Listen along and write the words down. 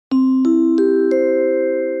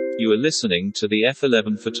You are listening to the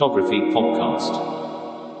F11 Photography Podcast.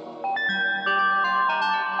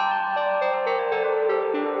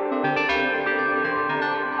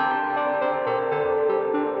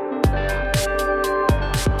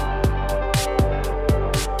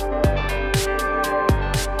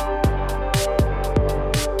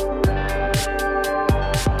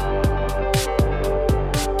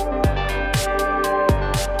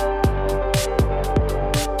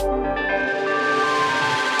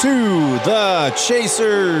 To the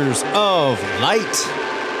chasers of light,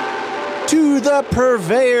 to the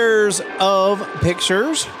purveyors of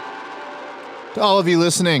pictures, to all of you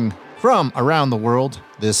listening from around the world,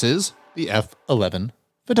 this is the F11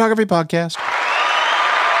 Photography Podcast.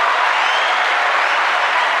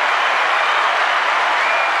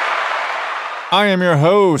 I am your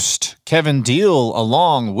host, Kevin Deal,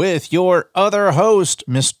 along with your other host,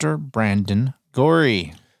 Mr. Brandon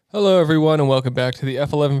Gorrie. Hello, everyone, and welcome back to the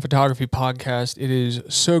F11 Photography Podcast. It is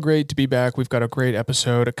so great to be back. We've got a great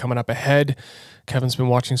episode coming up ahead. Kevin's been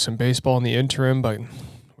watching some baseball in the interim, but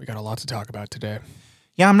we got a lot to talk about today.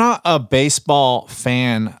 Yeah, I'm not a baseball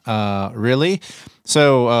fan, really.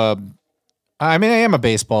 So, I mean, I am a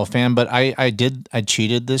baseball fan, but I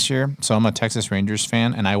cheated this year. So I'm a Texas Rangers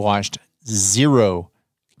fan, and I watched 0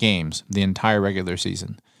 games the entire regular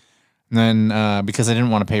season. And then because I didn't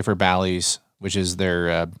want to pay for Bally's, which is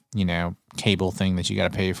their, cable thing that you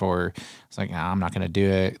got to pay for. It's like, I'm not going to do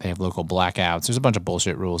it. They have local blackouts. There's a bunch of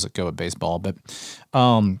bullshit rules that go with baseball, but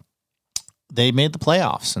they made the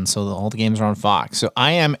playoffs, and so all the games are on Fox. So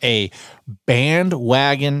I am a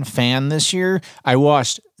bandwagon fan this year. I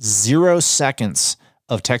watched 0 seconds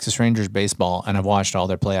of Texas Rangers baseball, and I've watched all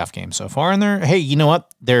their playoff games so far. And hey, you know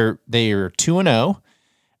what? They are 2-0,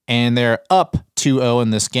 and they're up 2-0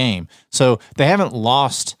 in this game. So they haven't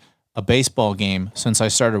lost a baseball game since I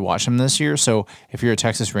started watching them this year. So if you're a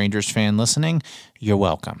Texas Rangers fan listening, you're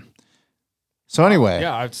welcome. So anyway,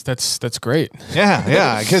 yeah, that's great.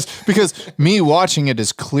 Yeah, because me watching it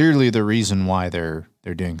is clearly the reason why they're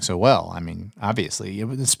doing so well. I mean, obviously,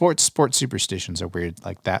 the sports superstitions are weird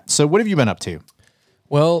like that. So what have you been up to?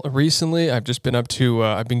 Well, recently I've just been up to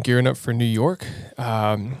I've been gearing up for New York.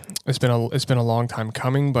 It's been a long time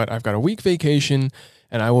coming, but I've got a week vacation.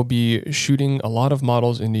 And I will be shooting a lot of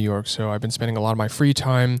models in New York. So I've been spending a lot of my free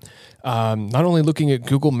time not only looking at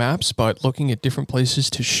Google Maps, but looking at different places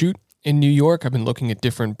to shoot in New York. I've been looking at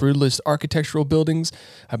different brutalist architectural buildings.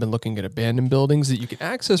 I've been looking at abandoned buildings that you can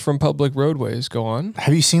access from public roadways. Go on.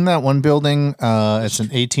 Have you seen that one building? It's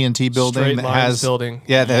an AT&T building. Straight lines building.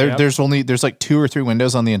 Yeah, there's like 2 or 3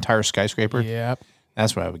 windows on the entire skyscraper. Yep.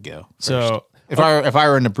 That's where I would go first. So If I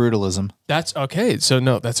were into brutalism. That's okay. So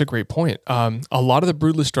no, that's a great point. A lot of the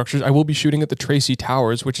brutalist structures, I will be shooting at the Tracy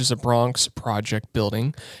Towers, which is a Bronx project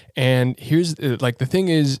building. And here's the thing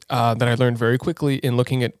is that I learned very quickly in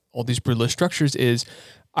looking at all these brutalist structures is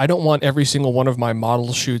I don't want every single one of my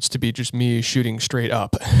model shoots to be just me shooting straight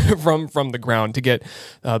up from the ground to get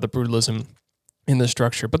the brutalism in the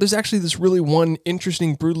structure. But there's actually this really one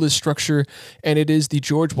interesting brutalist structure, and it is the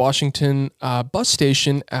George Washington bus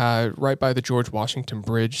station right by the George Washington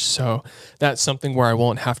Bridge. So that's something where I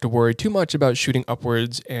won't have to worry too much about shooting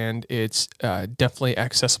upwards, and it's definitely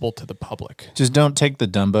accessible to the public. Just don't take the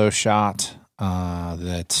Dumbo shot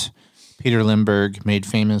that Peter Lindbergh made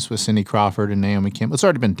famous with Cindy Crawford and Naomi Campbell. It's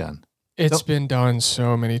already been done. It's been done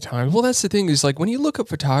so many times. Well, that's the thing is when you look up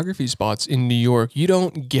photography spots in New York, you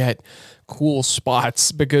don't get cool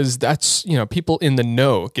spots because that's, people in the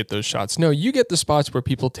know get those shots. No, you get the spots where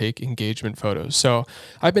people take engagement photos. So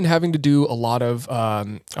I've been having to do a lot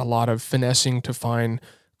of finessing to find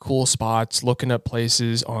cool spots, looking up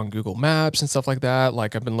places on Google Maps and stuff like that.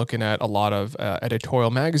 Like I've been looking at a lot of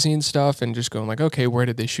editorial magazine stuff and just going okay, where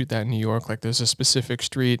did they shoot that in New York? Like there's a specific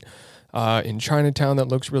street in Chinatown that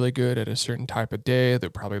looks really good at a certain type of day. They'll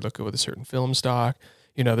probably look good with a certain film stock.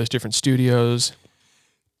 There's different studios.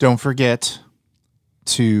 Don't forget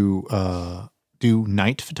to do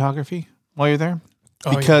night photography while you're there.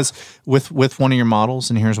 Because with one of your models,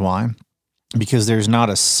 and here's why. Because there's not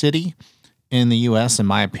a city in the U.S., in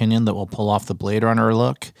my opinion, that will pull off the Blade Runner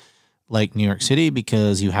look like New York City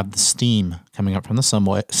because you have the steam coming up from the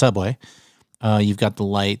subway. You've got the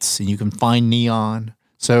lights, and you can find neon.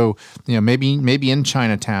 So, maybe in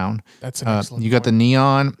Chinatown, that's an excellent you got the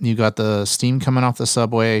neon, you got the steam coming off the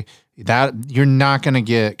subway. That you're not going to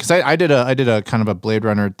get, because I did a kind of a Blade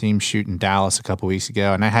Runner theme shoot in Dallas a couple weeks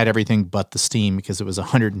ago, and I had everything but the steam because it was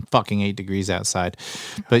 108 degrees outside.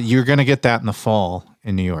 But you're going to get that in the fall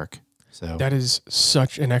in New York. So that is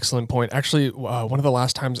such an excellent point. Actually, one of the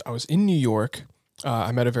last times I was in New York,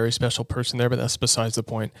 I met a very special person there, but that's besides the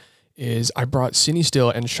point. is I brought Cine Still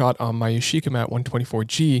and shot on my Yashica Mat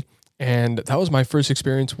 124G. And that was my first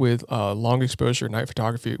experience with long exposure night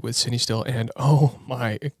photography with Cine Still. And oh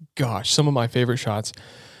my gosh, some of my favorite shots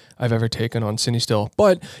I've ever taken on Cine Still.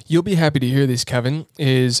 But you'll be happy to hear this, Kevin,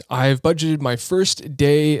 is I've budgeted my first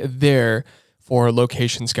day there for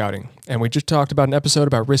location scouting. And we just talked about an episode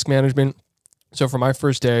about risk management. So for my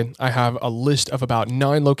first day, I have a list of about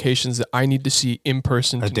 9 locations that I need to see in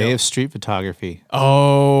person. A day of street photography.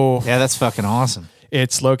 Oh. Yeah, that's fucking awesome.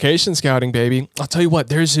 It's location scouting, baby. I'll tell you what,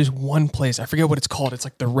 there's this one place, I forget what it's called. It's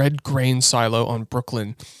like the Red Grain Silo on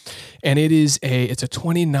Brooklyn. And it's a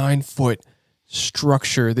 29-foot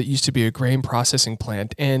structure that used to be a grain processing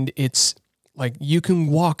plant. And it's like you can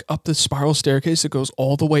walk up the spiral staircase that goes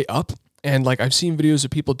all the way up. And like I've seen videos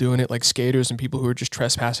of people doing it, like skaters and people who are just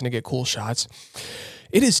trespassing to get cool shots.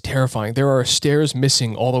 It is terrifying. There are stairs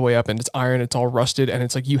missing all the way up, and it's iron, it's all rusted, and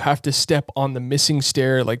it's like you have to step on the missing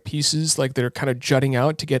stair like pieces like that are kind of jutting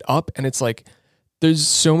out to get up. And it's like there's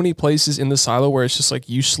so many places in the silo where it's just like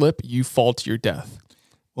you slip, you fall to your death.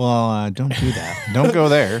 Well, don't do that. Don't go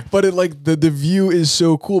there. But it like the view is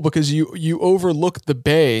so cool because you overlook the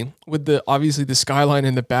bay with the obviously the skyline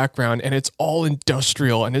in the background, and it's all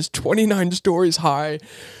industrial and it's 29 stories high,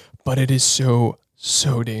 but it is so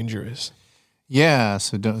dangerous. Yeah,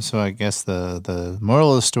 so I guess the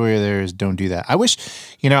moral of the story there is don't do that. I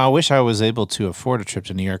wish I was able to afford a trip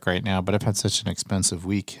to New York right now, but I've had such an expensive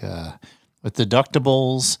week with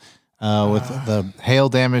deductibles. With the hail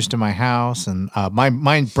damage to my house, and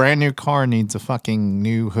my brand new car needs a fucking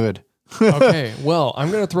new hood. Okay, well, I'm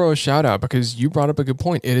going to throw a shout out because you brought up a good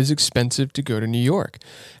point. It is expensive to go to New York.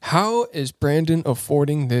 How is Brandon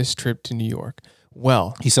affording this trip to New York?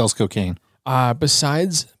 Well, he sells cocaine.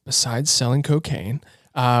 Besides selling cocaine,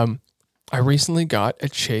 I recently got a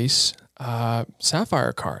Chase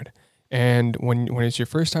Sapphire card. And when it's your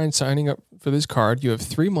first time signing up for this card, you have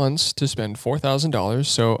 3 months to spend $4,000.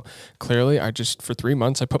 So clearly for 3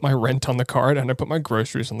 months, I put my rent on the card and I put my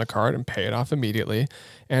groceries on the card and pay it off immediately.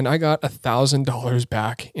 And I got $1,000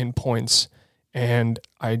 back in points. And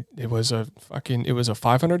it was a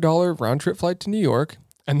 $500 round trip flight to New York.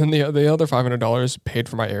 And then the other $500 paid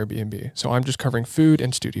for my Airbnb. So I'm just covering food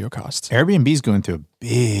and studio costs. Airbnb is going through a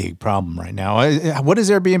big problem right now. What does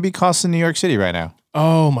Airbnb cost in New York City right now?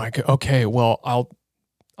 Oh my God. Okay. Well,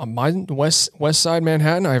 on my west side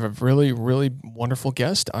Manhattan, I have a really, really wonderful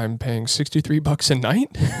guest. I'm paying $63 a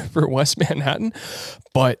night for West Manhattan,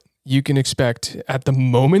 but you can expect at the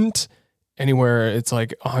moment anywhere it's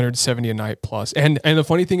like $170 a night plus. And the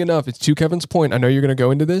funny thing enough, it's to Kevin's point. I know you're going to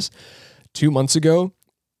go into this. 2 months ago,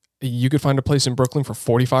 you could find a place in Brooklyn for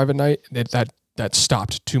 $45 a night. That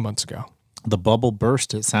stopped 2 months ago. The bubble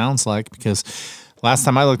burst, it sounds like, because last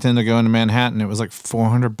time I looked into going to Manhattan, it was like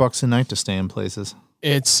 $400 a night to stay in places.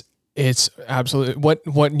 It's absolutely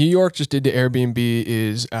what New York just did to Airbnb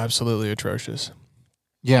is absolutely atrocious.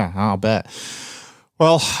 Yeah, I'll bet.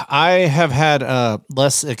 Well, I have had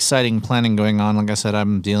less exciting planning going on. Like I said,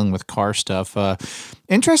 I'm dealing with car stuff.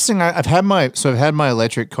 Interesting. I've had my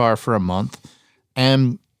electric car for a month,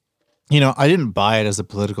 and I didn't buy it as a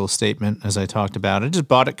political statement, as I talked about. I just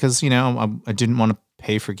bought it because I didn't want to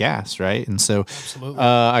pay for gas, right? And so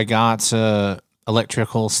I got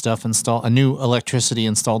electrical stuff installed, a new electricity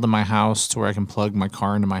installed in my house to where I can plug my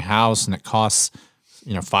car into my house, and it costs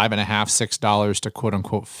 $5.50, $6 to quote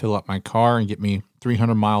unquote fill up my car and get me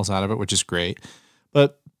 300 miles out of it, which is great.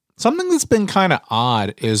 But something that's been kind of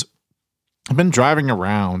odd is I've been driving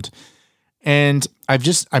around, and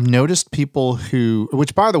I've noticed people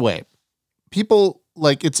which by the way, people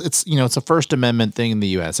like it's a First Amendment thing in the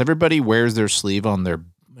U.S. Everybody wears their sleeve in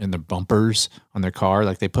their bumpers on their car.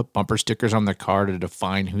 Like they put bumper stickers on their car to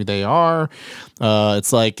define who they are.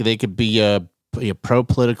 It's like they could be a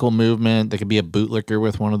pro-political movement. They could be a bootlicker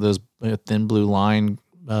with one of those thin blue line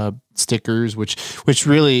stickers, which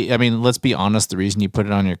really, I mean, let's be honest, the reason you put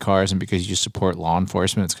it on your car isn't because you support law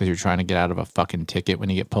enforcement. It's because you're trying to get out of a fucking ticket when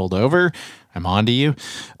you get pulled over. I'm on to you.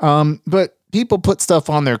 But people put stuff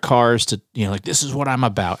on their cars to, like, this is what I'm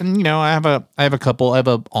about. And, I have a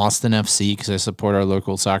Austin FC because I support our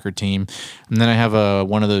local soccer team. And then I have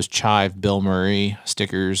one of those Chive Bill Murray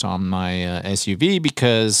stickers on my SUV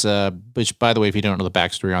because, which by the way, if you don't know the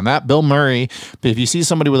backstory on that, Bill Murray, but if you see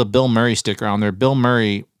somebody with a Bill Murray sticker on there, Bill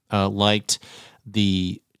Murray liked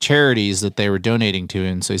the charities that they were donating to.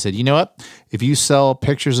 And so he said, you know what? If you sell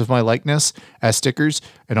pictures of my likeness as stickers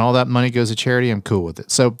and all that money goes to charity, I'm cool with it.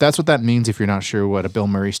 So that's what that means if you're not sure what a Bill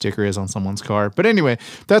Murray sticker is on someone's car. But anyway,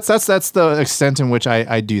 that's the extent in which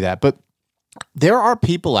I do that. But there are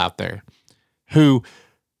people out there who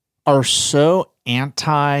are so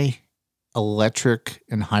anti electric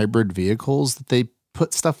and hybrid vehicles that they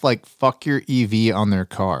put stuff like fuck your EV on their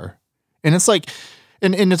car. And it's like,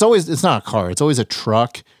 and it's not a car. It's always a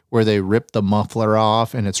truck where they rip the muffler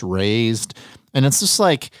off and it's raised. And it's just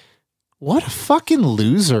like, what a fucking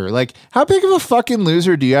loser. Like, how big of a fucking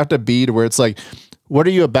loser do you have to be to where it's like, what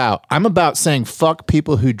are you about? I'm about saying fuck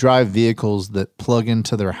people who drive vehicles that plug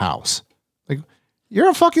into their house. Like, you're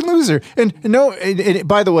a fucking loser. And no,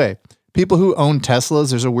 by the way, people who own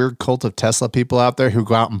Teslas, there's a weird cult of Tesla people out there who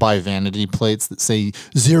go out and buy vanity plates that say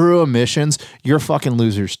 0 emissions. You're fucking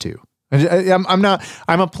losers too. I'm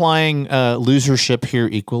applying losership here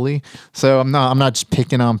equally. So I'm not just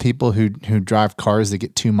picking on people who drive cars that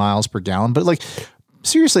get 2 miles per gallon, but like,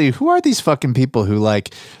 seriously, who are these fucking people who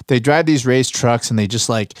like, they drive these race trucks and they just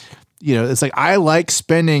like, you know, it's like, I like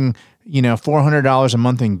spending, you know, $400 a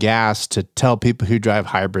month in gas to tell people who drive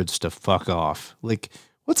hybrids to fuck off. Like,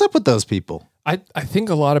 what's up with those people? I think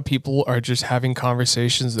a lot of people are just having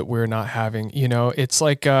conversations that we're not having. You know, it's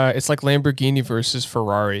like Lamborghini versus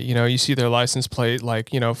Ferrari. You know, you see their license plate,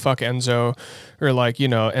 like, you know, fuck Enzo, or like, you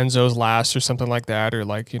know, Enzo's last or something like that, or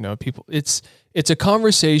like, you know, people. It's a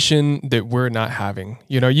conversation that we're not having.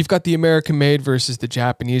 You know, you've got the American made versus the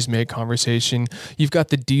Japanese made conversation. You've got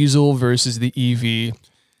the diesel versus the EV.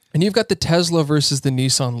 And you've got the Tesla versus the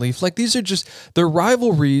Nissan Leaf. Like, these are just the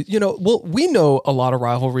rivalry. You know, well, we know a lot of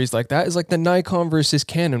rivalries like that. Is like the Nikon versus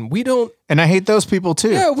Canon. We don't. And I hate those people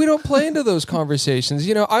too. Yeah, we don't play into those conversations.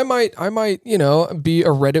 You know, I might, you know, be a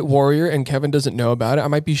Reddit warrior and Kevin doesn't know about it. I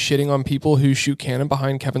might be shitting on people who shoot Canon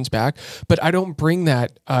behind Kevin's back, but I don't bring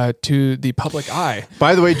that to the public eye.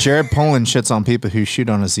 By the way, Jared Poland shits on people who shoot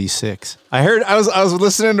on a Z6. I was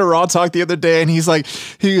listening to Raw Talk the other day, and he's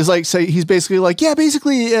basically like, yeah,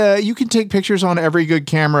 basically, you can take pictures on every good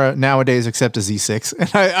camera nowadays except a Z6. And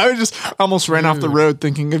I just almost ran off the road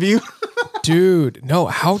thinking of you. Dude, no,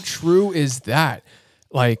 how true is that?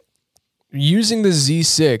 Like, using the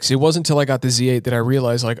Z6, it wasn't until I got the Z8 that I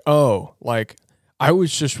realized, like, oh, like, I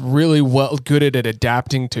was just really good at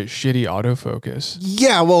adapting to shitty autofocus.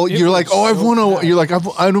 Yeah, well, you're like, oh, I've won a. You're like,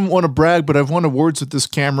 I don't want to brag, but I've won awards with this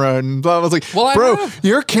camera, and blah. I was like, well, bro,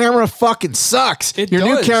 your camera fucking sucks. Your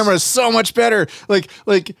new camera is so much better. Like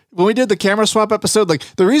when we did the camera swap episode, like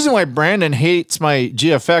the reason why Brandon hates my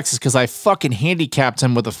GFX is because I fucking handicapped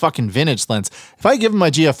him with a fucking vintage lens. If I give him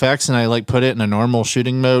my GFX and I like put it in a normal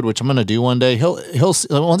shooting mode, which I'm gonna do one day, he'll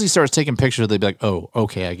once he starts taking pictures, they'll be like, oh,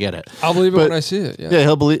 okay, I get it. I'll believe it when I see it. Yeah,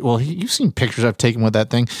 he'll believe. Well, you've seen pictures I've taken with that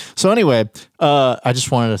thing. So anyway, I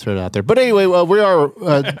just wanted to throw it out there. But anyway,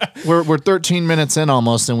 we're 13 minutes in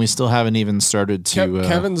almost, and we still haven't even started to.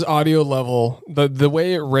 Kevin's audio level, the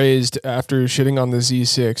way it raised after shitting on the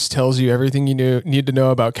Z6 tells you everything you need to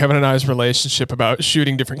know about Kevin and I's relationship about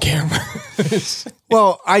shooting different cameras.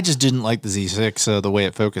 Well, I just didn't like the Z6 the way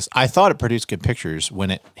it focused. I thought it produced good pictures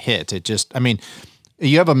when it hit. It just, I mean.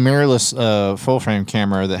 You have a mirrorless full frame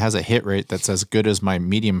camera that has a hit rate that's as good as my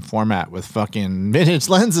medium format with fucking vintage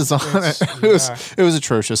lenses on it. It was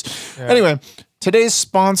atrocious. Yeah. Anyway, today's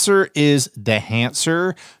sponsor is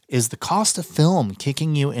Dehancer. Is the cost of film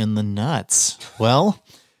kicking you in the nuts? Well,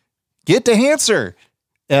 get Dehancer.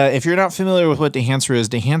 If you're not familiar with what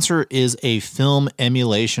Dehancer is a film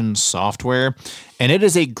emulation software, and it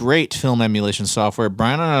is a great film emulation software.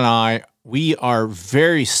 Brandon and I, we are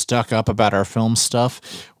very stuck up about our film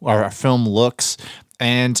stuff, our film looks.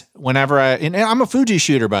 And whenever and I'm a Fuji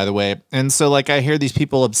shooter, by the way. And so like I hear these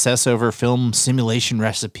people obsess over film simulation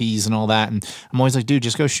recipes and all that. And I'm always like, dude,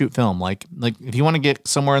 just go shoot film. Like if you want to get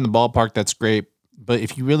somewhere in the ballpark, that's great. But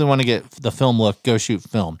if you really want to get the film look, go shoot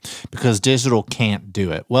film, because digital can't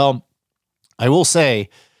do it. Well, I will say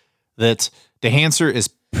that Dehancer is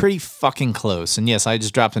pretty fucking close. And yes, I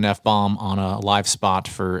just dropped an F-bomb on a live spot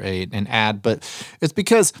for an ad, but it's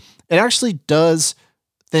because it actually does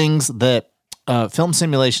things that film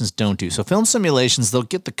simulations don't do. So film simulations, they'll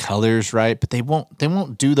get the colors right, but they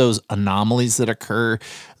won't do those anomalies that occur,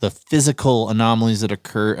 the physical anomalies that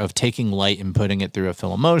occur of taking light and putting it through a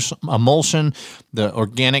film emulsion. The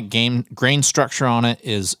organic grain structure on it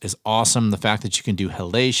is awesome. The fact that you can do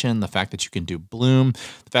halation, the fact that you can do bloom,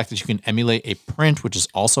 the fact that you can emulate a print, which is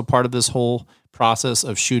also part of this whole process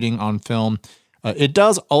of shooting on film. It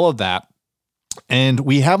does all of that. And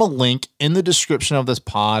we have a link in the description of this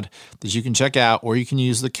pod that you can check out, or you can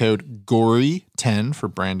use the code Gorrie10 for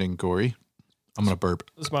Brandon Gorrie. I'm going to burp.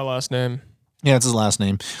 That's my last name. Yeah, it's his last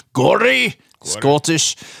name. Gorrie.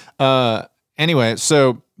 Scottish. Anyway,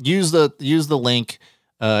 so use the link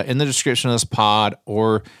in the description of this pod,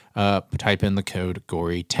 or type in the code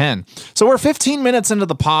Gorrie10. So we're 15 minutes into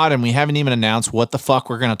the pod, and we haven't even announced what the fuck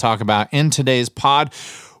we're going to talk about in today's pod.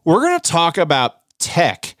 We're going to talk about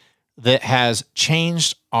tech that has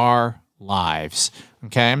changed our lives.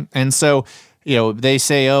 Okay. And so, they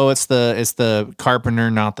say, oh, it's the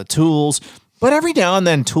carpenter, not the tools. But every now and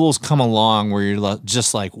then tools come along where you're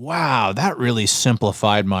just like, wow, that really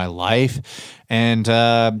simplified my life. And,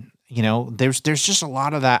 there's just a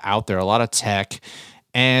lot of that out there, a lot of tech.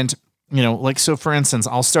 And, so for instance,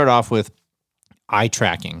 I'll start off with eye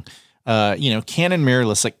tracking. Canon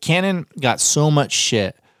mirrorless, like Canon got so much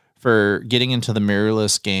shit for getting into the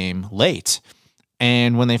mirrorless game late.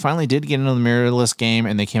 And when they finally did get into the mirrorless game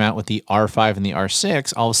and they came out with the R5 and the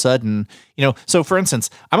R6, all of a sudden, so for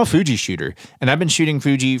instance, I'm a Fuji shooter and I've been shooting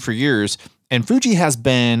Fuji for years, and Fuji has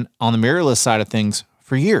been on the mirrorless side of things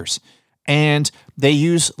for years. And they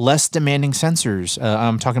use less demanding sensors.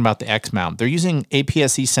 I'm talking about the X mount. They're using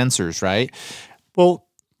APS-C sensors, right? Well,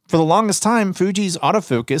 for the longest time, Fuji's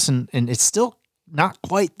autofocus, and it's still not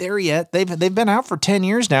quite there yet. They've been out for 10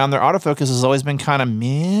 years now, and their autofocus has always been kind of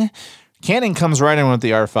meh. Canon comes right in with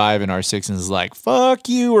the R5 and R6 and is like, fuck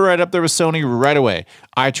you, we're right up there with Sony right away.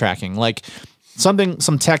 Eye tracking, like some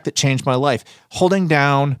tech that changed my life. Holding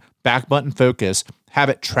down back button focus, have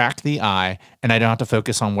it track the eye, and I don't have to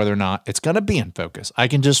focus on whether or not it's going to be in focus. I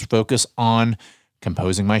can just focus on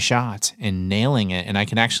composing my shots and nailing it, and I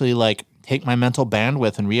can actually take my mental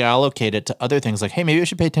bandwidth and reallocate it to other things like, hey, maybe I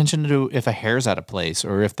should pay attention to if a hair's out of place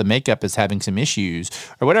or if the makeup is having some issues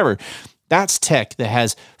or whatever. That's tech that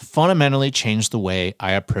has fundamentally changed the way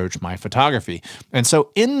I approach my photography. And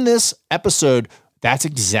so in this episode, that's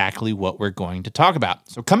exactly what we're going to talk about.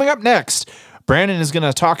 So coming up next, Brandon is going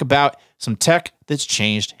to talk about some tech that's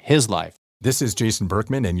changed his life. This is Jason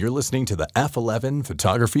Berkman, and you're listening to the F11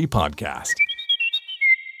 Photography Podcast.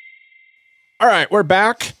 All right, we're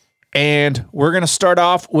back, and we're going to start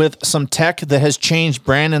off with some tech that has changed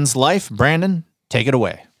Brandon's life. Brandon, take it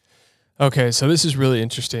away. Okay, so this is really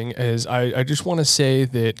interesting. I just want to say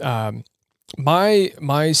that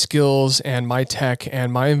my skills and my tech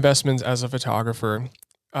and my investments as a photographer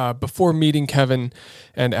before meeting Kevin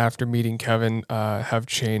and after meeting Kevin have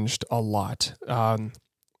changed a lot.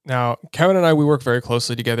 Now, Kevin and I, we work very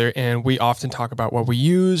closely together, and we often talk about what we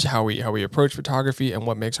use, how we approach photography, and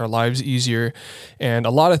what makes our lives easier. And a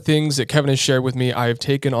lot of things that Kevin has shared with me, I've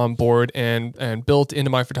taken on board and built into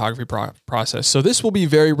my photography process. So this will be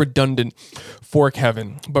very redundant for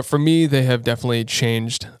Kevin, but for me, they have definitely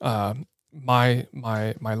changed my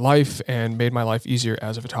life and made my life easier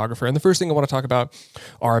as a photographer. And the first thing I want to talk about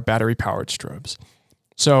are battery-powered strobes.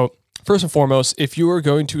 So first and foremost, if you are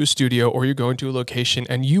going to a studio or you're going to a location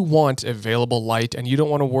and you want available light and you don't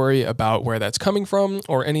want to worry about where that's coming from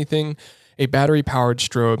or anything, a battery-powered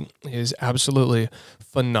strobe is absolutely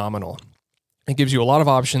phenomenal. It gives you a lot of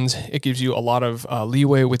options. It gives you a lot of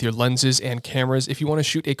leeway with your lenses and cameras. If you want to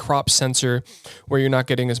shoot a crop sensor where you're not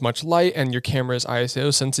getting as much light and your camera's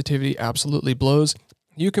ISO sensitivity absolutely blows,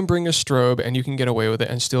 you can bring a strobe and you can get away with it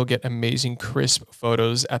and still get amazing crisp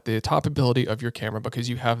photos at the top ability of your camera because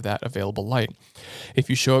you have that available light. If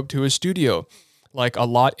you show up to a studio, like a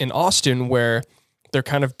lot in Austin where they're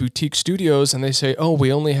kind of boutique studios and they say, oh,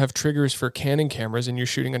 we only have triggers for Canon cameras and you're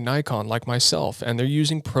shooting a Nikon like myself, and they're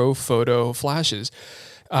using pro photo flashes.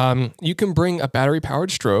 You can bring a battery-powered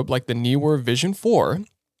strobe like the Neewer Vision 4,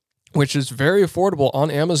 which is very affordable on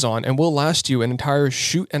Amazon and will last you an entire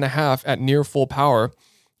shoot and a half at near full power.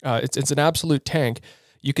 It's an absolute tank.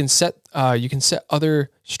 You can set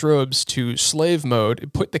other strobes to slave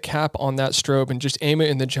mode, put the cap on that strobe and just aim it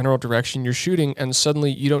in the general direction you're shooting, and suddenly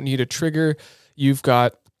you don't need a trigger. You've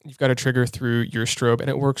got a trigger through your strobe, and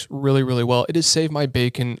it works really, really well. It has saved my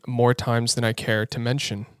bacon more times than I care to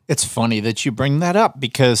mention. It's funny that you bring that up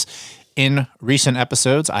because in recent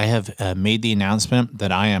episodes, I have made the announcement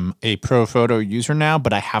that I am a pro photo user now,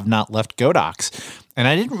 but I have not left Godox. And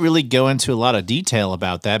I didn't really go into a lot of detail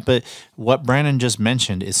about that, but what Brandon just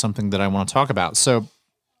mentioned is something that I want to talk about. So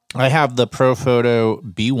I have the Pro Photo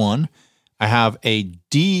B1. I have a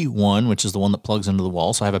D1, which is the one that plugs into the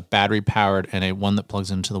wall. So I have a battery powered and a one that plugs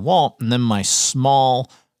into the wall. And then my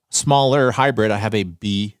smaller hybrid, I have a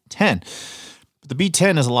B10. The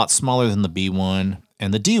B10 is a lot smaller than the B1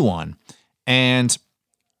 and the D1. And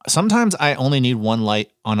sometimes I only need one light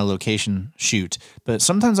on a location shoot, but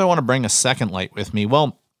sometimes I want to bring a second light with me.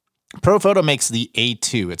 Well, Pro Photo makes the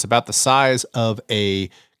A2. It's about the size of a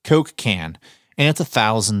Coke can, and it's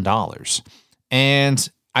 $1,000. And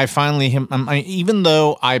I finally, even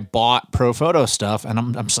though I bought Pro Photo stuff, and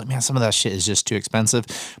I'm just like, man, some of that shit is just too expensive.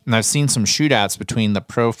 And I've seen some shootouts between the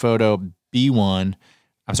Pro Photo B1,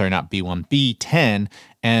 I'm sorry, not B1, B10,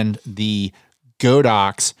 and the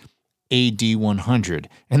Godox AD100.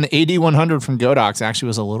 And the AD100 from Godox actually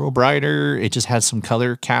was a little brighter. It just had some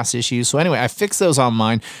color cast issues. So anyway, I fixed those on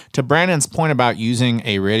mine. To Brandon's point about using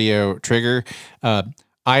a radio trigger,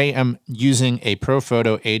 I am using a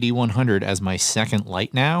Profoto AD100 as my second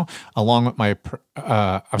light now, along with my,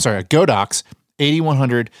 a Godox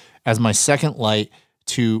AD100 as my second light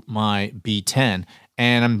to my B10.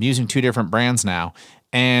 And I'm using two different brands now.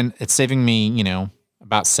 And it's saving me, you know,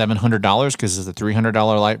 about $700 because it's a $300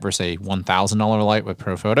 light versus a $1,000 light with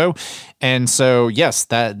Profoto. And so, yes,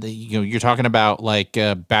 that, you know, you're talking about like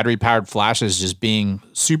battery powered flashes just being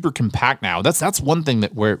super compact now. That's one thing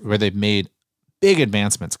that where they've made big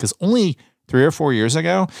advancements, because only 3 or 4 years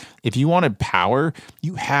ago, if you wanted power,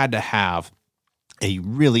 you had to have a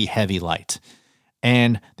really heavy light.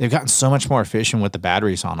 And they've gotten so much more efficient with the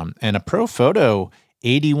batteries on them. And a Profoto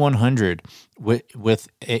AD100 with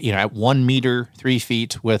you know, at 1 meter, 3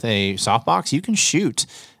 feet with a softbox, you can shoot.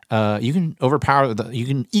 You can overpower you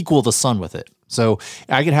can equal the sun with it. So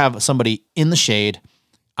I could have somebody in the shade.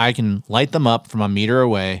 I can light them up from a meter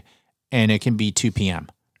away, and it can be 2 p.m.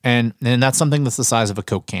 And that's something that's the size of a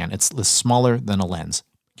Coke can. It's smaller than a lens.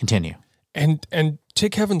 Continue. And to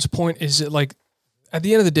Kevin's point, is it like, at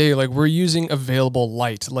the end of the day, like, we're using available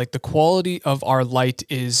light. Like, the quality of our light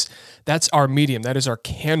that's our medium. That is our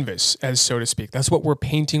canvas, as so to speak. That's what we're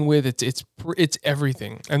painting with. It's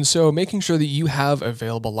everything. And so making sure that you have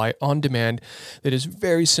available light on demand that is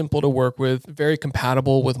very simple to work with, very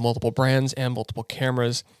compatible with multiple brands and multiple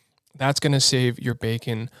cameras, that's going to save your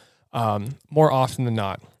bacon more often than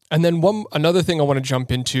not. And then another thing I want to jump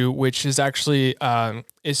into, which is actually,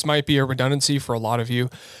 this might be a redundancy for a lot of you,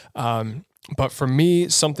 but for me,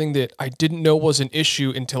 something that I didn't know was an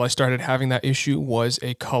issue until I started having that issue was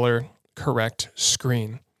a color correct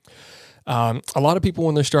screen. A lot of people,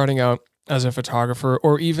 when they're starting out as a photographer,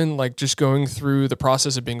 or even like just going through the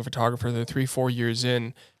process of being a photographer, they're 3-4 years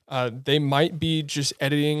in, they might be just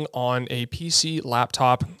editing on a PC,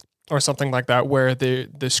 laptop, or something like that, where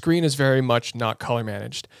the screen is very much not color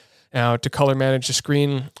managed. Now, to color manage the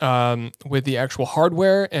screen with the actual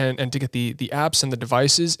hardware and to get the apps and the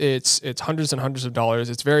devices, it's hundreds and hundreds of dollars.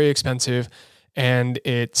 It's very expensive, and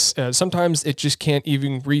it's sometimes it just can't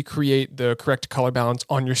even recreate the correct color balance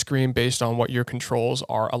on your screen based on what your controls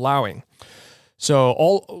are allowing. So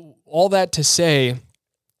all that to say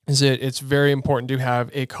is that it's very important to have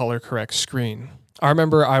a color correct screen. I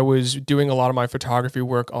remember I was doing a lot of my photography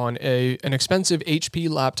work on an expensive HP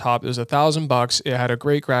laptop. It was $1,000. It had a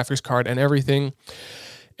great graphics card and everything.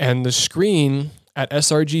 And the screen at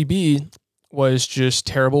sRGB was just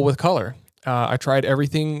terrible with color. I tried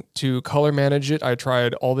everything to color manage it. I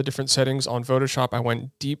tried all the different settings on Photoshop. I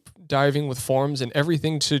went deep diving with forms and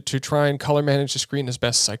everything to try and color manage the screen as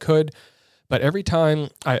best as I could. But every time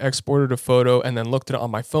I exported a photo and then looked at it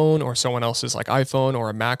on my phone or someone else's like iPhone or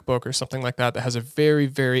a MacBook or something like that has a very,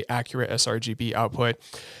 very accurate sRGB output,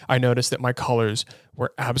 I noticed that my colors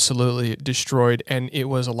were absolutely destroyed. And it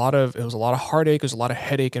was a lot of heartache, it was a lot of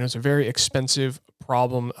headache, and it was a very expensive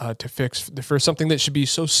problem to fix for something that should be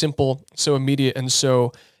so simple, so immediate, and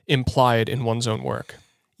so implied in one's own work.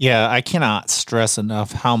 Yeah, I cannot stress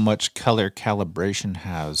enough how much color calibration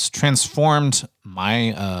has transformed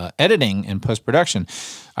my editing and post-production.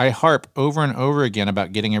 I harp over and over again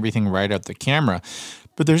about getting everything right up the camera,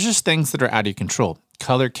 but there's just things that are out of control.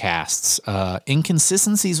 Color casts,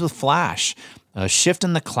 inconsistencies with flash, shift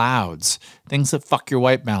in the clouds, things that fuck your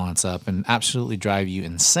white balance up and absolutely drive you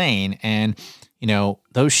insane. And, you know,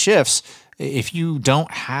 those shifts, if you don't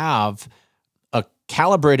have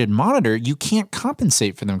calibrated monitor, you can't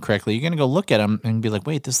compensate for them correctly. You're going to go look at them and be like,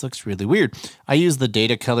 wait, this looks really weird. I use the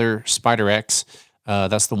Data Color Spider X.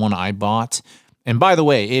 That's the one I bought. And by the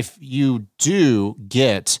way, if you do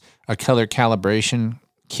get a color calibration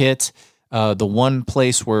kit, the one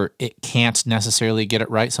place where it can't necessarily get it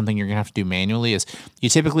right, something you're going to have to do manually, is you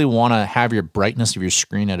typically want to have your brightness of your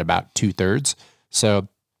screen at about 2/3. So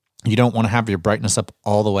you don't want to have your brightness up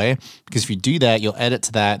all the way, because if you do that, you'll edit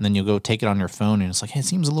to that and then you'll go take it on your phone and it's like, hey, it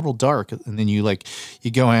seems a little dark. And then you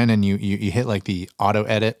go in and you hit like the auto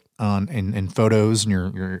edit in photos and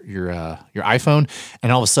your iPhone,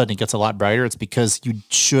 and all of a sudden it gets a lot brighter. It's because you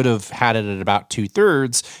should have had it at about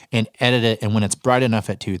 2/3 and edit it. And when it's bright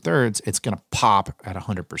enough at 2/3, it's going to pop at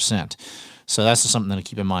 100%. So that's just something to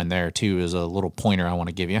keep in mind there too, is a little pointer I want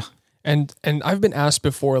to give you. And I've been asked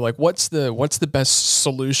before, like, what's the best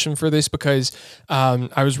solution for this? Because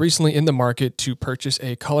I was recently in the market to purchase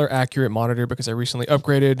a color accurate monitor because I recently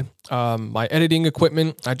upgraded my editing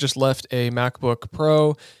equipment. I just left a MacBook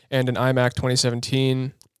Pro and an iMac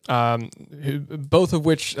 2017, both of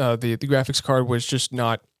which the graphics card was just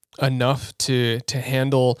not enough to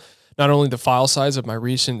handle not only the file size of my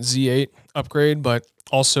recent Z8 upgrade, but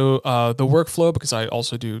also the workflow, because I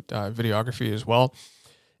also do videography as well.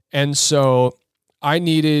 And so I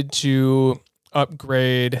needed to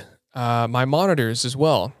upgrade my monitors as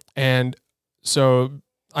well. And so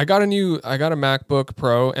I got a MacBook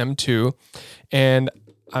Pro M2, and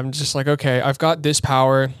I'm just like, okay, I've got this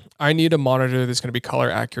power. I need a monitor that's going to be color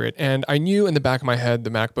accurate. And I knew in the back of my head, the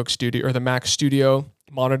MacBook Studio or the Mac Studio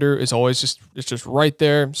monitor is always it's just right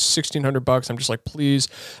there, $1,600. I'm just like, please,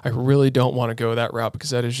 I really don't want to go that route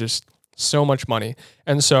because that is just so much money.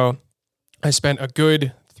 And so I spent a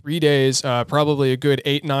good 3 days, probably a good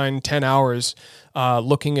 8, 9, 10 hours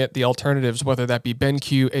looking at the alternatives, whether that be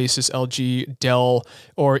BenQ, Asus, LG, Dell,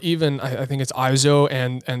 or even I think it's ISO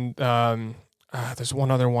and there's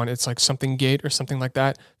one other one. It's like something Gate or something like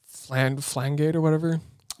that. Flangate or whatever.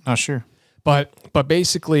 Not sure. But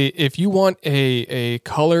basically, if you want a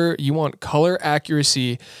color, you want color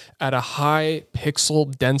accuracy at a high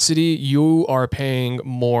pixel density, you are paying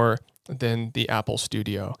more than the Apple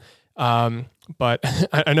Studio. But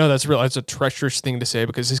I know that's a treacherous thing to say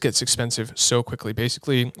because this gets expensive so quickly.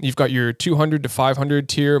 Basically, you've got your 200 to 500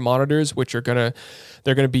 tier monitors, which they're gonna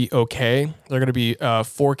be okay. They're gonna be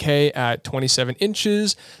 4K at 27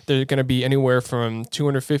 inches. They're gonna be anywhere from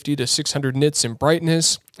 250 to 600 nits in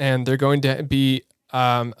brightness, and they're going to be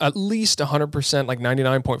at least 100%, like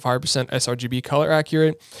 99.5% sRGB color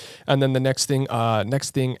accurate. And then the next thing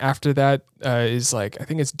after that is like, I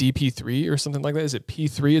think it's DP3 or something like that. Is it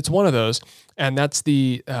P3? It's one of those. And that's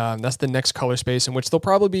the next color space, in which they'll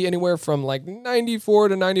probably be anywhere from like 94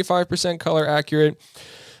 to 95% color accurate.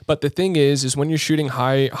 But the thing is when you're shooting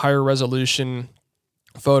higher resolution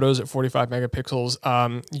photos at 45 megapixels,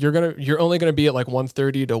 you're only gonna be at like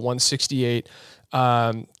 130 to 168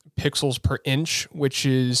 pixels per inch, which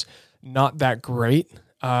is not that great.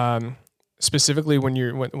 Specifically when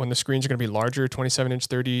the screens are going to be larger, 27 inch,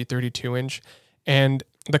 30, 32 inch. And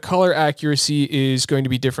the color accuracy is going to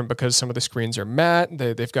be different because some of the screens are matte.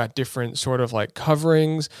 They've got different sort of like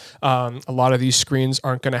coverings. A lot of these screens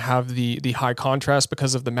aren't going to have the high contrast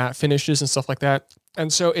because of the matte finishes and stuff like that.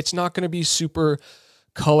 And so it's not going to be super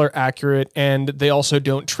color accurate. And they also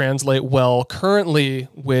don't translate well currently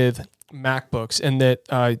with MacBooks, and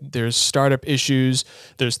that there's startup issues,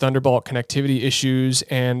 there's Thunderbolt connectivity issues,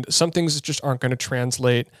 and some things just aren't going to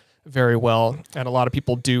translate very well. And a lot of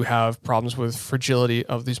people do have problems with fragility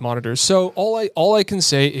of these monitors. So all I can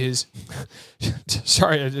say is,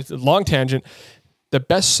 sorry, it's a long tangent. The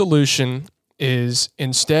best solution is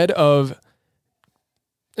instead of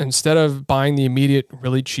buying the immediate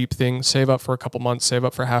really cheap thing, save up for a couple months, save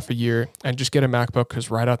up for half a year, and just get a MacBook,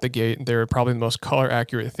 because right out the gate, they're probably the most color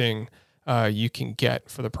accurate thing you can get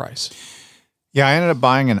for the price. Yeah, I ended up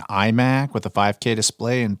buying an iMac with a 5K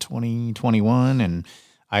display in 2021, and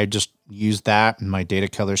I just used that in my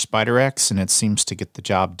Datacolor Spider X, and it seems to get the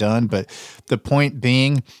job done. But the point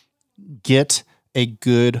being, get a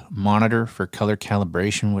good monitor for color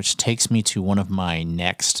calibration, which takes me to one of my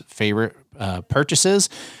next favorite purchases,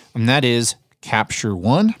 and that is Capture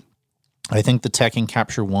One. I think the tech in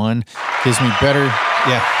Capture One gives me better.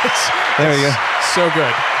 Yeah, there you go. So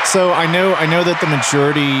good. So I know that the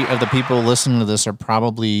majority of the people listening to this are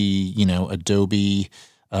probably, Adobe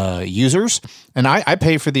users, and I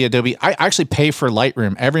pay for the Adobe. I actually pay for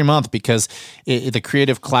Lightroom every month because the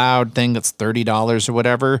Creative Cloud thing that's $30 or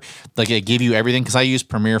whatever, like they give you everything. Because I use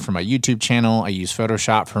Premiere for my YouTube channel, I use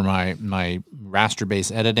Photoshop for my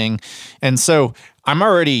raster-based editing, and so I'm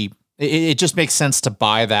already. It just makes sense to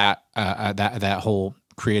buy that whole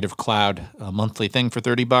Creative Cloud monthly thing for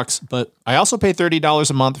 $30, but I also pay $30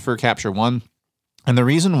 a month for Capture One. And the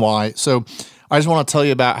reason why, so I just want to tell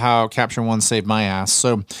you about how Capture One saved my ass.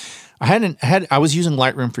 So I was using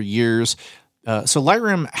Lightroom for years. So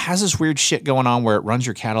Lightroom has this weird shit going on where it runs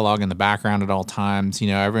your catalog in the background at all times.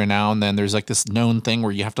 Every now and then there's like this known thing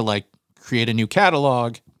where you have to like create a new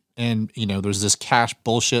catalog, and there's this cache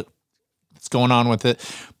bullshit that's going on with it.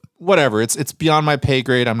 Whatever, it's beyond my pay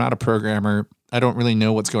grade. I'm not a programmer. I don't really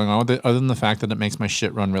know what's going on with it, other than the fact that it makes my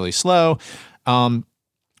shit run really slow.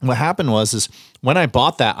 What happened was when I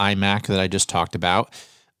bought that iMac that I just talked about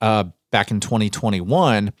back in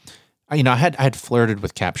 2021, I had flirted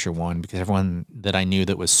with Capture One because everyone that I knew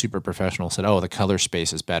that was super professional said, "Oh, the color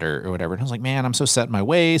space is better," or whatever. And I was like, "Man, I'm so set in my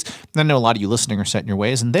ways." And I know a lot of you listening are set in your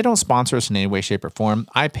ways, and they don't sponsor us in any way, shape, or form.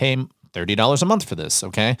 I pay $30 a month for this.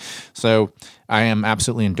 Okay, so I am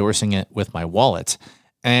absolutely endorsing it with my wallet.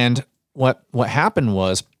 And what happened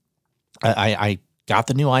was I got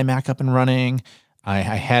the new iMac up and running. I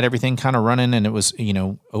had everything kind of running, and it was,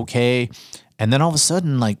 okay. And then all of a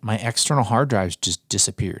sudden, like, my external hard drives just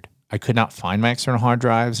disappeared. I could not find my external hard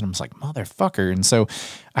drives, and I was like, motherfucker. And so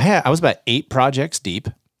I was about 8 projects deep,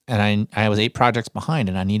 and I was 8 projects behind,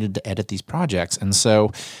 and I needed to edit these projects. And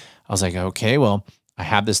so I was like, okay, well, I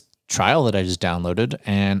have this trial that I just downloaded,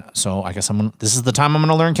 and so I guess this is the time I'm going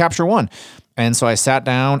to learn Capture One. And so I sat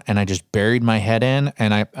down and I just buried my head in,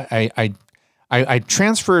 and I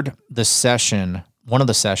transferred the session, one of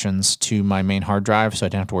the sessions, to my main hard drive, so I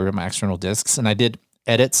didn't have to worry about my external disks. And I did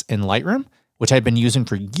edits in Lightroom, which I'd been using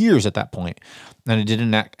for years at that point. And I did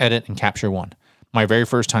an edit in Capture One, my very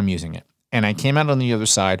first time using it. And I came out on the other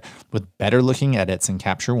side with better looking edits in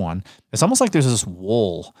Capture One. It's almost like there's this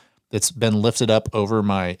wool that's been lifted up over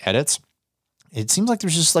my edits. It seems like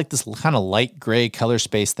there's just like this kind of light gray color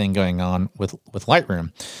space thing going on with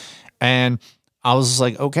Lightroom. And I was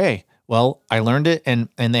like, okay, well, I learned it, and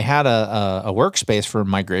they had a workspace for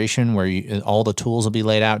migration where all the tools will be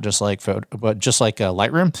laid out just like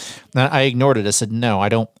Lightroom. And I ignored it. I said, no, I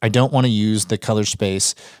don't want to use the color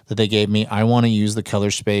space that they gave me. I want to use the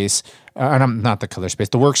color space, not the color space,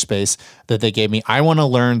 the workspace that they gave me. I want to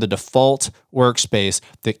learn the default workspace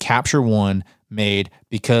that Capture One made,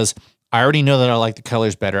 because I already know that I like the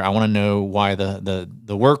colors better. I want to know why the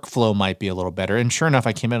workflow might be a little better. And sure enough,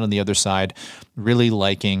 I came out on the other side really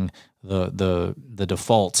liking the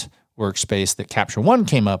default workspace that Capture One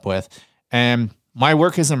came up with, and my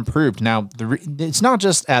work has improved. Now, it's not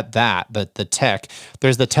just at the tech.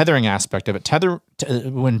 There's the tethering aspect of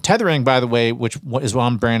it. When tethering, by the way, which is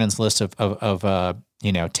on Brandon's list of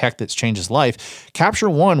tech that's changed his life, Capture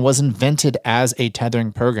One was invented as a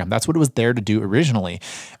tethering program. That's what it was there to do originally,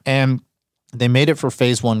 and they made it for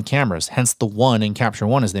phase 1 cameras. Hence the one in Capture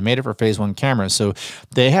One is they made it for phase 1 cameras. So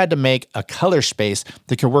they had to make a color space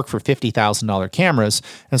that could work for $50,000 cameras.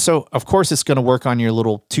 And so of course it's going to work on your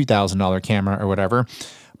little $2,000 camera or whatever.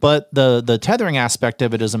 But the tethering aspect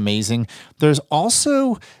of it is amazing. There's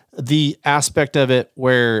also the aspect of it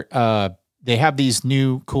where they have these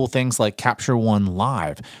new cool things like Capture One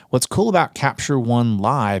Live. What's cool about Capture One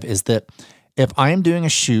Live is that if I am doing a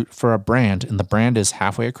shoot for a brand and the brand is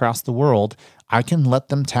halfway across the world, I can let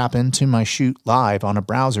them tap into my shoot live on a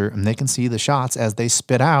browser, and they can see the shots as they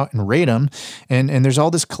spit out and rate them. And there's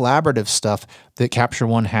all this collaborative stuff that Capture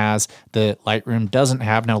One has that Lightroom doesn't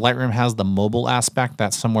have. Now, Lightroom has the mobile aspect.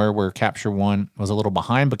 That's somewhere where Capture One was a little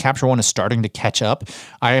behind, but Capture One is starting to catch up.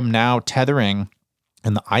 I am now tethering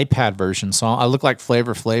in the iPad version. So I look like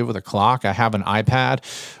Flavor Flav with a clock. I have an iPad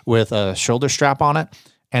with a shoulder strap on it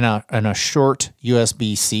and a short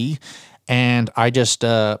USB-C. And I just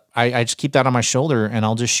keep that on my shoulder, and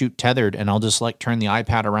I'll just shoot tethered, and I'll just like turn the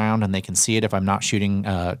iPad around and they can see it if I'm not shooting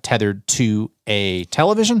tethered to a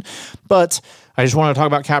television. But I just want to talk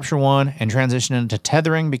about Capture One and transition into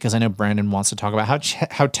tethering, because I know Brandon wants to talk about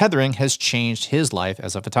how tethering has changed his life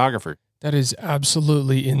as a photographer. That is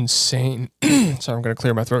absolutely insane. Sorry, I'm going to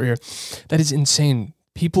clear my throat here. That is insane.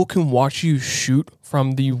 People can watch you shoot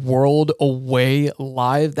from the world away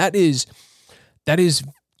live. That is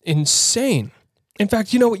insane. In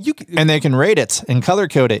fact, you know what, and they can rate it and color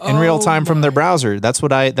code it in real time from their browser. That's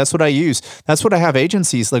what I use. That's what I have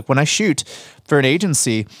agencies. Like when I shoot for an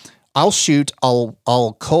agency, I'll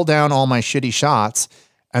cull down all my shitty shots,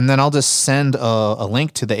 and then I'll just send a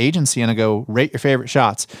link to the agency and I go, rate your favorite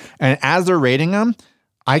shots. And as they're rating them,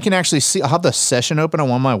 I can actually see, I'll have the session open on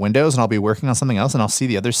one of my windows, and I'll be working on something else, and I'll see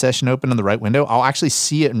the other session open in the right window. I'll actually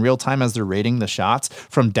see it in real time as they're rating the shots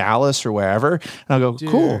from Dallas or wherever. And I'll go, dude,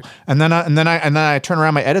 cool. And then I turn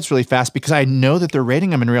around my edits really fast because I know that they're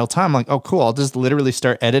rating them in real time. I'm like, oh, cool. I'll just literally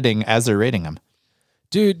start editing as they're rating them.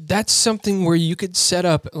 Dude, that's something where you could set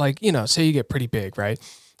up, like, say you get pretty big, right?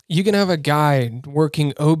 You can have a guy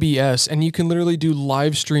working OBS, and you can literally do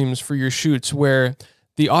live streams for your shoots where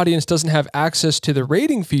the audience doesn't have access to the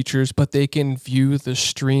rating features, but they can view the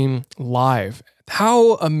stream live.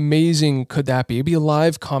 How amazing could that be? It'd be a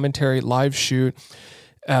live commentary, live shoot.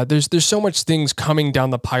 There's so much things coming down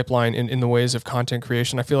the pipeline in the ways of content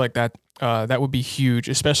creation. I feel like that would be huge,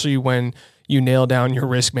 especially when you nail down your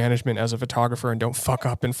risk management as a photographer and don't fuck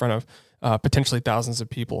up in front of potentially thousands of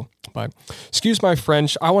people. But excuse my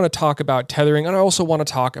French, I want to talk about tethering, and I also want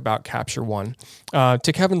to talk about Capture One.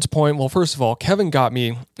 To Kevin's point, well, first of all, Kevin got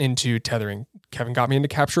me into tethering. Kevin got me into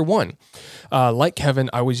Capture One. Like Kevin,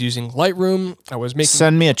 I was using Lightroom. I was making...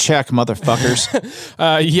 Send me a check, motherfuckers.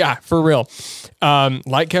 Yeah, for real.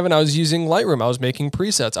 Like Kevin, I was using Lightroom. I was making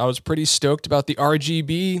presets. I was pretty stoked about the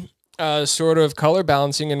RGB sort of color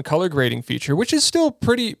balancing and color grading feature, which is still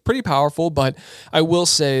pretty powerful. But I will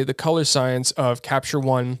say the color science of Capture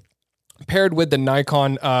One paired with the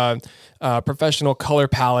Nikon professional color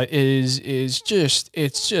palette is just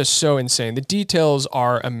so insane. The details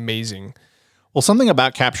are amazing. Well, something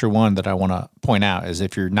about Capture One that I want to point out is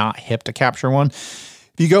if you're not hip to Capture One,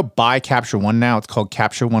 if you go buy Capture One now, it's called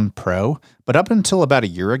Capture One Pro. But up until about a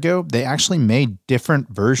year ago, they actually made different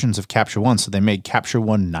versions of Capture One. So they made Capture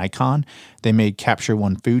One Nikon, they made Capture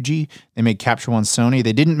One Fuji, they made Capture One Sony.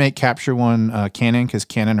 They didn't make Capture One Canon because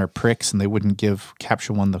Canon are pricks and they wouldn't give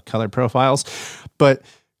Capture One the color profiles. But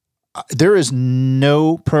there is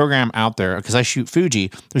no program out there, because I shoot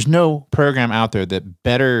Fuji, there's no program out there that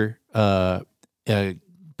better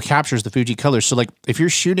captures the Fuji colors. So like if you're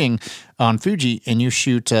shooting on Fuji and you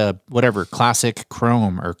shoot whatever, classic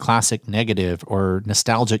chrome or classic negative or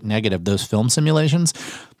nostalgic negative, those film simulations,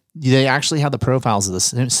 they actually have the profiles of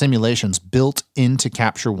the simulations built into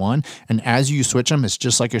Capture One. And as you switch them, it's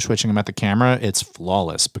just like you're switching them at the camera. It's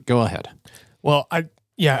flawless, but go ahead. Well,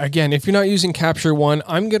 yeah, again, if you're not using Capture One,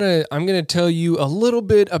 I'm gonna tell you a little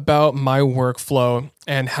bit about my workflow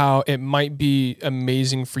and how it might be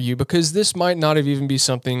amazing for you, because this might not have even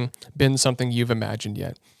been something you've imagined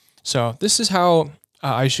yet. So this is how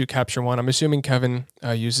I shoot Capture One. I'm assuming Kevin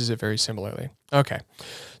uses it very similarly. Okay,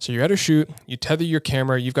 so you're at a shoot, you tether your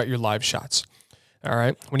camera, you've got your live shots. All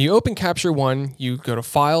right. When you open Capture One, you go to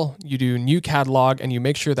File, you do New Catalog, and you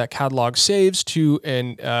make sure that catalog saves to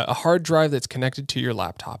a hard drive that's connected to your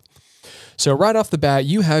laptop. So right off the bat,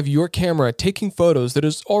 you have your camera taking photos that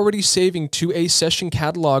is already saving to a session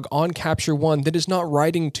catalog on Capture One that is not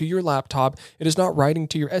writing to your laptop. It is not writing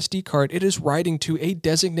to your SD card. It is writing to a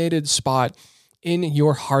designated spot in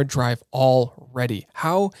your hard drive already.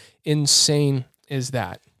 How insane is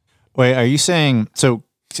that? Wait, are you saying so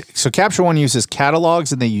Capture One uses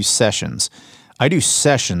catalogs and they use sessions. I do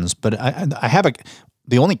sessions, but I have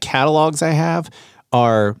the only catalogs I have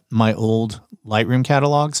are my old Lightroom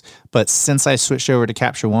catalogs. But since I switched over to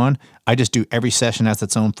Capture One, I just do every session as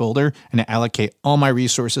its own folder and I allocate all my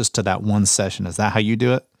resources to that one session. Is that how you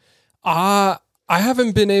do it? I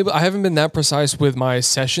haven't been that precise with my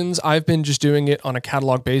sessions. I've been just doing it on a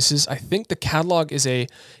catalog basis. I think the catalog is a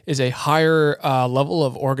higher level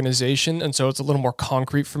of organization, and so it's a little more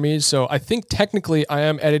concrete for me. So I think technically I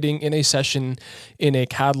am editing in a session in a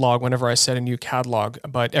catalog whenever I set a new catalog,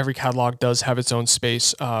 but every catalog does have its own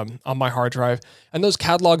space on my hard drive. And those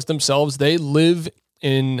catalogs themselves, they live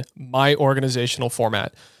in my organizational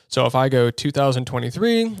format. So if I go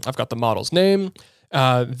 2023, I've got the model's name.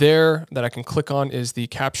 There that I can click on is the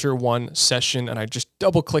Capture One session, and I just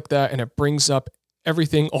double click that and it brings up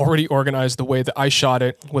everything already organized the way that I shot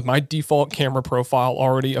it with my default camera profile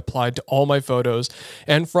already applied to all my photos.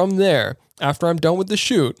 And from there, after I'm done with the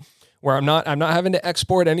shoot, where I'm not having to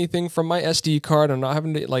export anything from my SD card, I'm not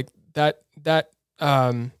having to like that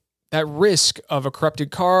risk of a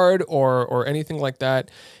corrupted card or anything like that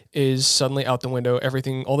is suddenly out the window.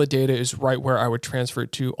 Everything, all the data is right where I would transfer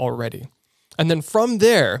it to already. And then from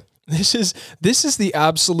there, this is the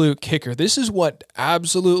absolute kicker. This is what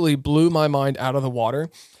absolutely blew my mind out of the water,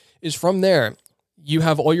 is from there, you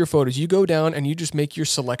have all your photos. You go down and you just make your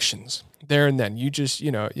selections there and then. You just,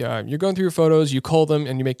 you're going through your photos, you cull them,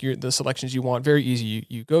 and you make the selections you want. Very easy.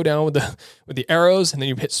 You go down with the arrows, and then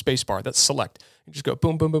you hit spacebar. That's select. You just go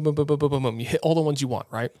boom, boom, boom, boom, boom, boom, boom, boom, boom. You hit all the ones you want,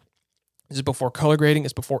 right? This is before color grading.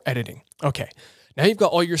 It's before editing. Okay. Now you've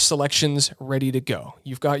got all your selections ready to go.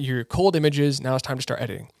 You've got your culled images. Now it's time to start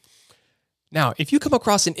editing. Now, if you come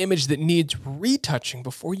across an image that needs retouching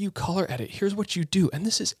before you color edit, here's what you do. And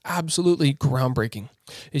this is absolutely groundbreaking,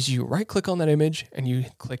 is you right click on that image and you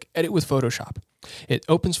click edit with Photoshop. It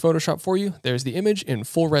opens Photoshop for you. There's the image in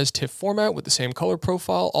full res TIFF format with the same color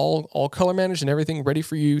profile, all color managed and everything ready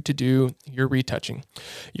for you to do your retouching.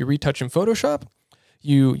 You retouch in Photoshop.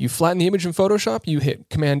 You flatten the image in Photoshop. You hit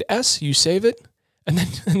Command S, you save it. And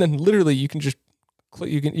then literally you can just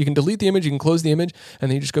you can delete the image, you can close the image, and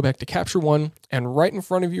then you just go back to Capture One, and right in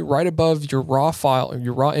front of you, right above your raw file or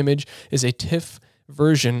your raw image is a TIFF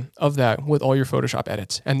version of that with all your Photoshop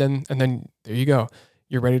edits. And then there you go.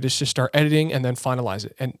 You're ready to just start editing and then finalize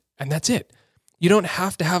it. And that's it. You don't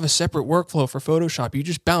have to have a separate workflow for Photoshop. You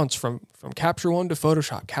just bounce from Capture One to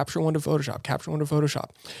Photoshop, Capture One to Photoshop, Capture One to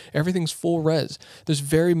Photoshop. Everything's full res. There's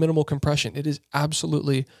very minimal compression. It is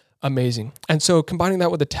absolutely amazing. And so combining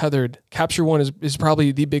that with the tethered, Capture One is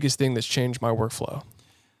probably the biggest thing that's changed my workflow.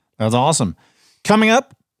 That's awesome. Coming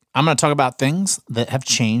up, I'm going to talk about things that have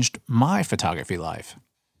changed my photography life.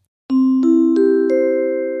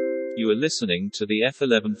 You are listening to the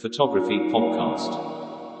F11 Photography Podcast.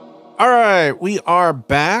 All right, we are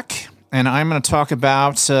back, and I'm going to talk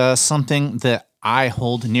about something that I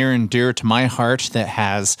hold near and dear to my heart that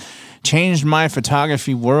has changed my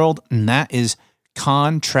photography world, and that is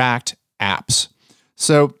contract apps.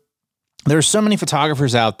 So there's so many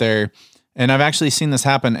photographers out there And I've actually seen this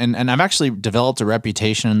happen. And I've actually developed a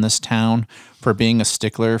reputation in this town for being a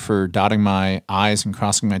stickler for dotting my I's and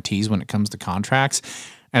crossing my T's when it comes to contracts.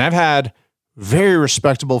 And I've had very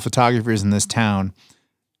respectable photographers in this town,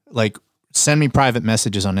 like, send me private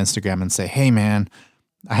messages on Instagram and say, hey, man,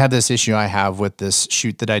 I had this issue I have with this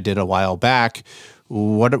shoot that I did a while back.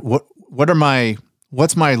 What's my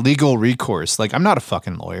legal recourse? Like, I'm not a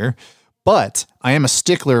fucking lawyer, but I am a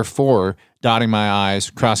stickler for dotting my I's,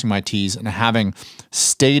 crossing my T's, and having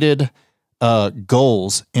stated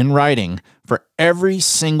goals in writing for every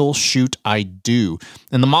single shoot I do.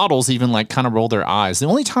 And the models even like kind of roll their eyes. The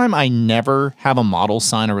only time I never have a model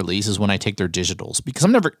sign a release is when I take their digitals, because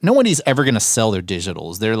nobody's ever going to sell their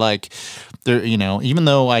digitals. They're, you know, even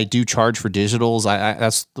though I do charge for digitals,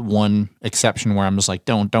 that's the one exception where I'm just like,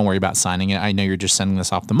 don't worry about signing it. I know you're just sending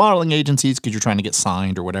this off to modeling agencies because you're trying to get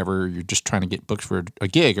signed or whatever. You're just trying to get booked for a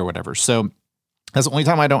gig or whatever. So that's the only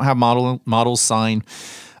time I don't have models sign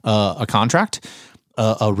a contract,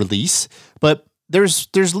 a release. But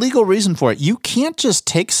there's legal reason for it. You can't just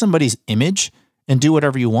take somebody's image and do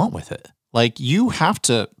whatever you want with it. Like, you have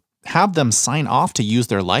to have them sign off to use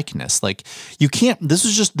their likeness. Like, you can't, this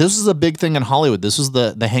is a big thing in Hollywood. This was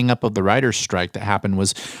the hang up of the writer's strike that happened,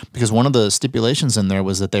 was because one of the stipulations in there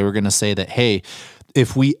was that they were going to say that, hey,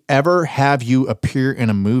 if we ever have you appear in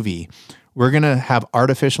a movie, we're going to have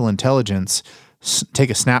artificial intelligence take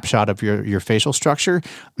a snapshot of your facial structure,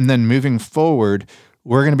 and then moving forward,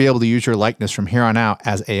 we're going to be able to use your likeness from here on out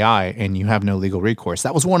as AI, and you have no legal recourse.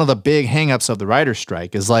 That was one of the big hangups of the writer's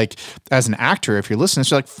strike, is like, as an actor, if you're listening,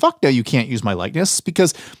 you're like, fuck no, you can't use my likeness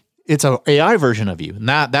because it's an AI version of you. And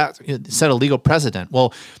that set a legal precedent.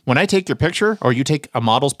 Well, when I take your picture, or you take a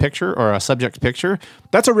model's picture or a subject's picture,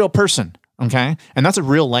 that's a real person, okay? And that's a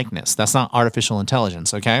real likeness. That's not artificial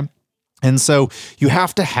intelligence, okay? And so you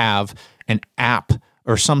have to have an app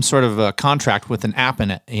or some sort of a contract with an app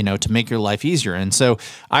in it, you know, to make your life easier. And so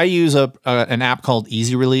I use an app called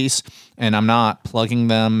Easy Release, and I'm not plugging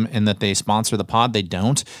them in that they sponsor the pod. They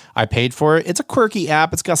don't. I paid for it. It's a quirky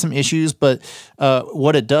app. It's got some issues, but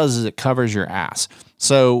what it does is it covers your ass.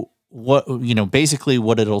 So basically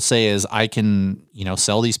what it'll say is I can,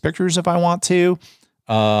 sell these pictures if I want to.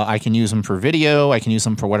 I can use them for video. I can use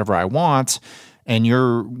them for whatever I want. And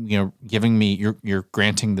you're, giving me, you're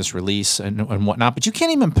granting this release and whatnot, but you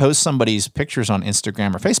can't even post somebody's pictures on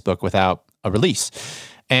Instagram or Facebook without a release.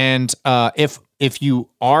 And if you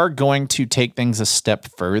are going to take things a step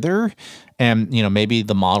further, and maybe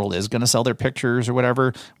the model is going to sell their pictures or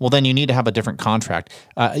whatever, well, then you need to have a different contract.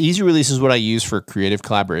 Easy Release is what I use for creative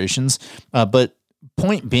collaborations, but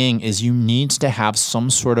point being is you need to have some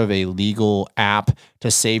sort of a legal app to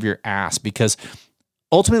save your ass, because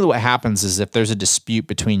ultimately what happens is if there's a dispute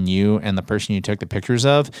between you and the person you took the pictures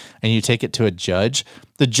of, and you take it to a judge,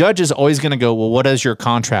 the judge is always going to go, well, what does your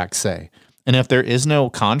contract say? And if there is no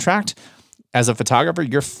contract, as a photographer,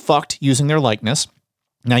 you're fucked using their likeness.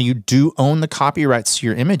 Now, you do own the copyrights to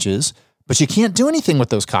your images, but you can't do anything with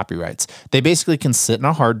those copyrights. They basically can sit in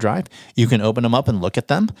a hard drive. You can open them up and look at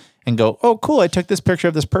them and go, oh, cool, I took this picture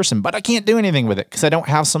of this person, but I can't do anything with it because I don't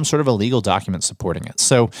have some sort of a legal document supporting it.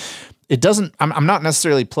 So it doesn't, I'm not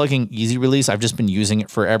necessarily plugging Easy Release. I've just been using it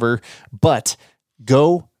forever, but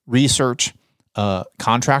go research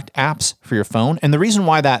contract apps for your phone. And the reason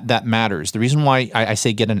why that matters, the reason why I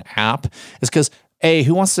say get an app is because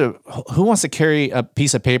who wants to carry a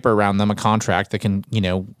piece of paper around them, a contract that can,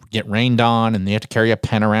 get rained on, and they have to carry a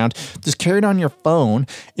pen around? Just carry it on your phone.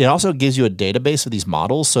 It also gives you a database of these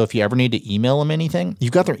models. So if you ever need to email them anything,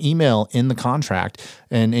 you've got their email in the contract,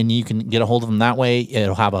 and you can get a hold of them that way.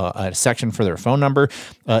 It'll have a section for their phone number.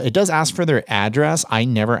 It does ask for their address. I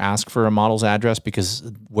never ask for a model's address because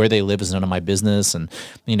where they live is none of my business. And,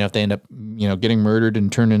 if they end up, getting murdered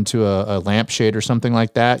and turned into a lampshade or something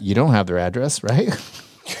like that, you don't have their address, right?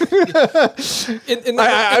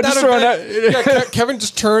 Kevin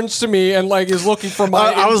just turns to me and is looking for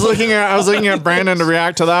my. I was looking at Brandon to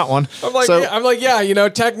react to that one. I'm like, yeah,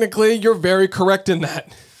 technically you're very correct in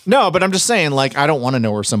that. No, but I'm just saying, I don't want to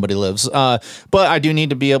know where somebody lives, but I do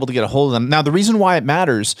need to be able to get a hold of them. Now, the reason why it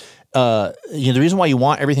matters, the reason why you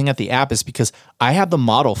want everything at the app is because I have the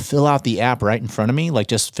model fill out the app right in front of me,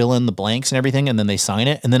 just fill in the blanks and everything, and then they sign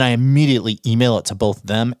it, and then I immediately email it to both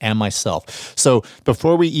them and myself. So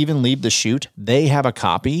before we even leave the shoot, they have a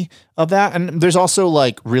copy of that. And there's also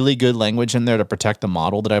really good language in there to protect the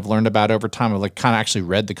model that I've learned about over time. I've kind of actually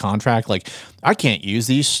read the contract. I can't use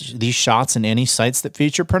these shots in any sites that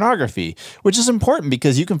feature pornography, which is important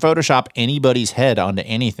because you can Photoshop anybody's head onto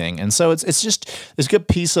anything. And so it's just this good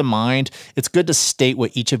peace of mind mind, it's good to state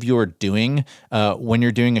what each of you are doing when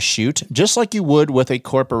you're doing a shoot, just like you would with a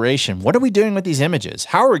corporation. What are we doing with these images?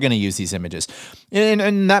 How are we going to use these images?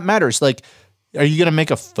 And that matters. Like, are you going to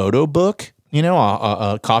make a photo book? You know,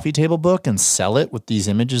 a coffee table book and sell it with these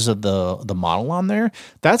images of the model on there.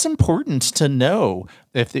 That's important to know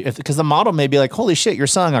because the model may be like, holy shit, you're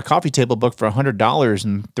selling a coffee table book for $100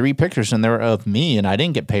 and 3 pictures in there of me and I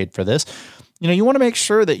didn't get paid for this. You know, you want to make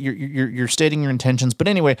sure that you're stating your intentions. But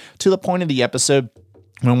anyway, to the point of the episode,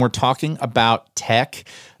 when we're talking about tech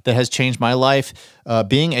that has changed my life,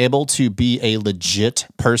 being able to be a legit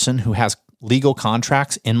person who has legal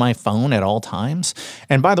contracts in my phone at all times.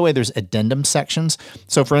 And by the way, there's addendum sections.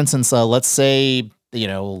 So for instance, let's say, you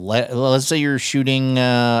know, let's say you're shooting,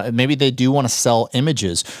 maybe they do want to sell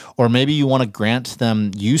images, or maybe you want to grant them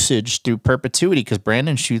usage through perpetuity, because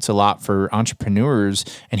Brandon shoots a lot for entrepreneurs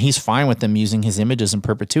and he's fine with them using his images in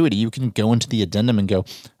perpetuity. You can go into the addendum and go,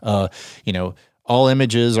 you know, all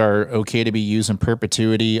images are okay to be used in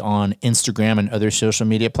perpetuity on Instagram and other social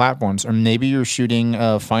media platforms. Or maybe you're shooting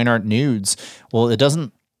fine art nudes. Well, it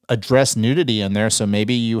doesn't address nudity in there, so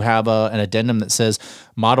maybe you have an addendum that says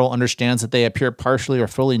model understands that they appear partially or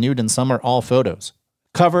fully nude in some or all photos.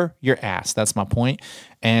 Cover your ass. That's my point.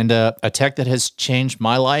 And a tech that has changed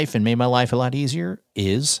my life and made my life a lot easier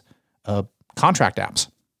is contract apps.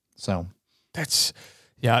 So that's...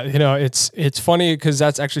 Yeah, you know, it's funny because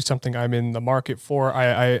that's actually something I'm in the market for.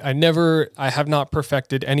 I have not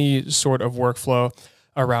perfected any sort of workflow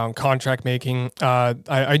around contract making.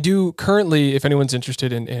 I do currently, if anyone's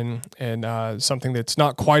interested in something that's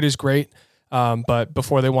not quite as great, but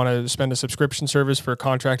before they want to spend a subscription service for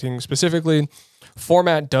contracting specifically,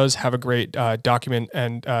 Format does have a great document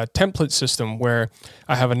and template system where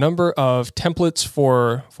I have a number of templates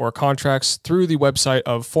for contracts through the website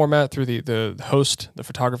of Format, through the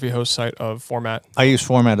photography host site of Format. I use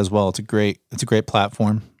Format as well. It's a great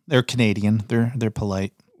platform. They're Canadian. They're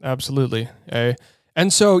polite. Absolutely.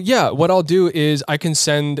 And so, yeah, what I'll do is I can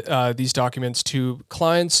send these documents to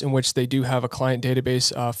clients in which they do have a client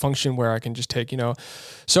database function where I can just take, you know,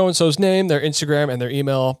 so-and-so's name, their Instagram, and their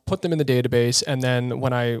email, put them in the database. And then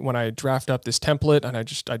when I draft up this template and I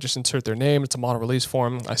just insert their name, it's a model release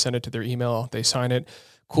form. I send it to their email. They sign it.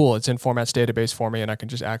 Cool. It's in Format's database for me and I can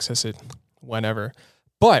just access it whenever.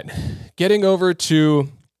 But getting over to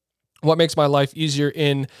what makes my life easier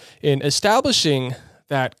in establishing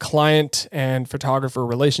that client and photographer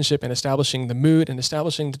relationship and establishing the mood and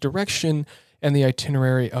establishing the direction and the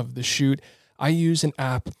itinerary of the shoot, I use an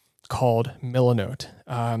app called Milanote.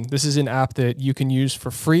 This is an app that you can use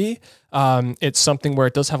for free. It's something where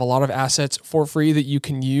it does have a lot of assets for free that you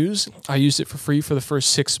can use. I used it for free for the first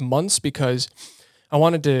 6 months because I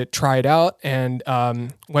wanted to try it out, and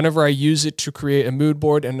whenever I use it to create a mood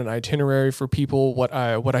board and an itinerary for people, what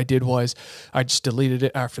I did was I just deleted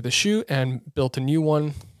it after the shoot and built a new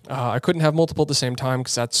one. I couldn't have multiple at the same time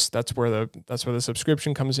because that's where the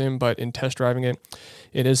subscription comes in. But in test driving it,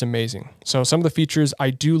 it is amazing. So some of the features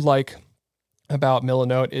I do like about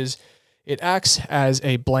Milanote is it acts as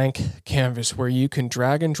a blank canvas where you can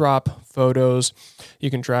drag and drop photos,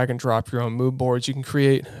 you can drag and drop your own mood boards, you can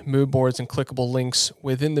create mood boards and clickable links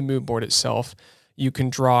within the mood board itself. You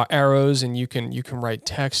can draw arrows and you can write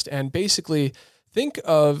text, and basically think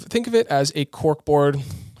of it as a corkboard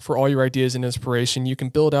for all your ideas and inspiration. You can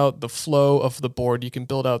build out the flow of the board, you can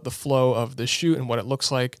build out the flow of the shoot and what it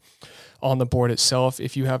looks like on the board itself.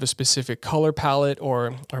 If you have a specific color palette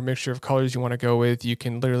or mixture of colors you want to go with, you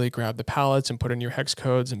can literally grab the palettes and put in your hex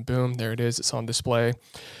codes and boom, there it is, it's on display.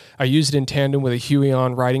 I use it in tandem with a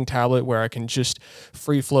Huion writing tablet where I can just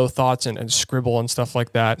free flow thoughts and scribble and stuff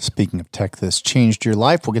like that. Speaking of tech that's changed your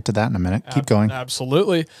life, we'll get to that in a minute. Keep going.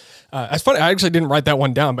 Absolutely. It's funny, I actually didn't write that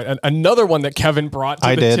one down, but another one that Kevin brought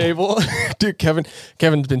to the table. Dude,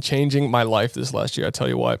 Kevin's been changing my life this last year, I tell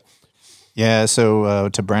you what. Yeah, so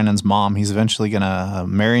to Brandon's mom, he's eventually going to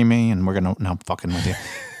marry me, and we're going to... No, I'm fucking with you.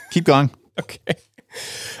 Keep going. Okay.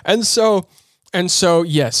 And so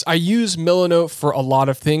yes, I use Milanote for a lot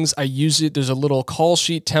of things. I use it. There's a little call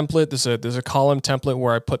sheet template. There's a column template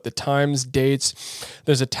where I put the times, dates.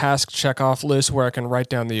 There's a task checkoff list where I can write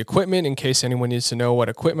down the equipment in case anyone needs to know what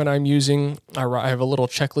equipment I'm using. I have a little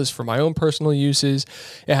checklist for my own personal uses.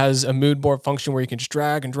 It has a mood board function where you can just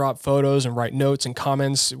drag and drop photos and write notes and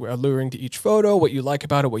comments alluring to each photo, what you like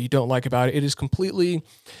about it, what you don't like about it.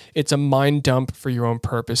 It's a mind dump for your own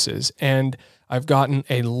purposes. And I've gotten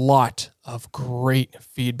a lot of great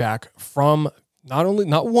feedback from not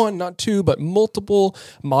one, not two, but multiple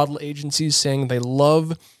model agencies saying they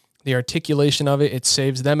love the articulation of it. It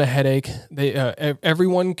saves them a headache.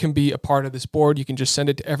 Everyone can be a part of this board. You can just send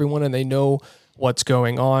it to everyone and they know what's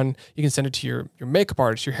going on. You can send it to your makeup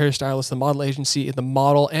artist, your hairstylist, the model agency, the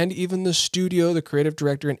model, and even the studio, the creative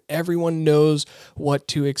director, and everyone knows what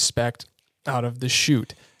to expect out of the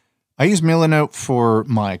shoot. I use Milanote for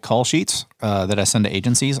my call sheets that I send to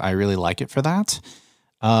agencies. I really like it for that.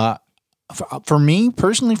 For me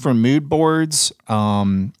personally, for mood boards, for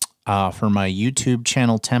my YouTube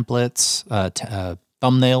channel templates,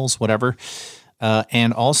 thumbnails, whatever.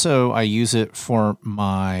 And also I use it for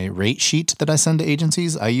my rate sheet that I send to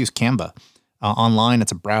agencies. I use Canva online.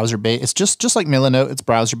 It's a browser based. It's just like Milanote. It's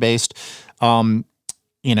browser based.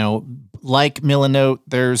 You know, like Milanote,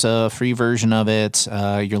 there's a free version of it.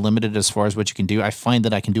 You're limited as far as what you can do. I find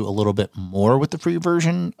that I can do a little bit more with the free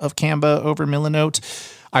version of Canva over Milanote.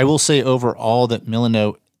 I will say overall that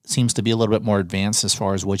Milanote seems to be a little bit more advanced as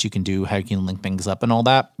far as what you can do, how you can link things up and all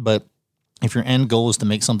that. But if your end goal is to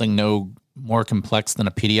make something no more complex than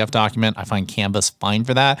a PDF document, I find Canva's fine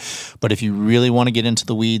for that. But if you really want to get into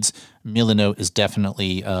the weeds, Milanote is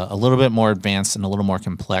definitely a little bit more advanced and a little more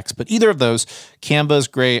complex. But either of those, Canva is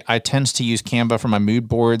great. I tend to use Canva for my mood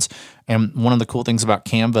boards. And one of the cool things about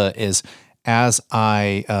Canva is as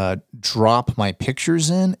I drop my pictures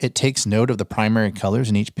in, it takes note of the primary colors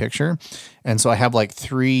in each picture. And so I have like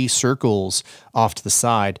 3 circles off to the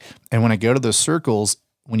side. And when I go to those circles,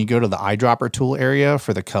 when you go to the eyedropper tool area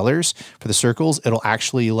for the colors, for the circles, it'll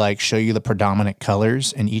actually like show you the predominant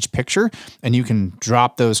colors in each picture. And you can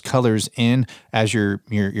drop those colors in as your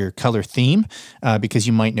color theme because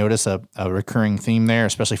you might notice a recurring theme there,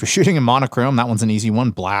 especially if you're shooting in monochrome. That one's an easy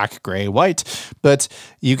one, black, gray, white. But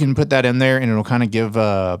you can put that in there and it'll kind of give,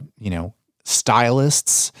 you know,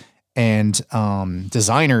 stylists and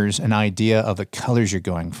designers an idea of the colors you're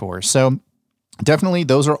going for. So definitely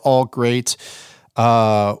those are all great.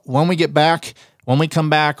 When we come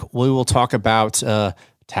back, we will talk about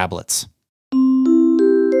tablets.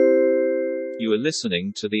 You are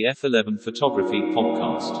listening to the F11 Photography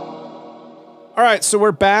Podcast. All right, so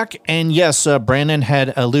we're back, and yes, Brandon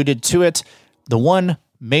had alluded to it. The one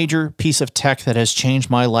major piece of tech that has changed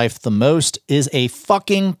my life the most is a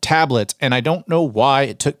fucking tablet, and I don't know why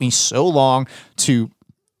it took me so long to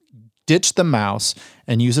ditch the mouse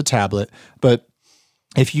and use a tablet, but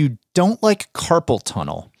if you don't like carpal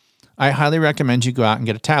tunnel, I highly recommend you go out and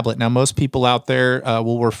get a tablet. Now, most people out there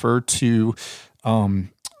will refer to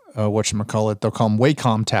whatchamacallit, they'll call them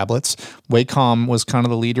Wacom tablets. Wacom was kind of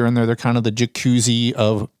the leader in there. They're kind of the jacuzzi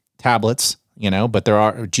of tablets, you know, but there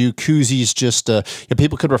are jacuzzis just,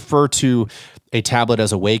 people could refer to a tablet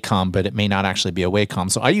as a Wacom, but it may not actually be a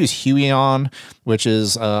Wacom. So I use Huion, which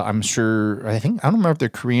is, I don't remember if they're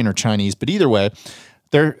Korean or Chinese, but either way,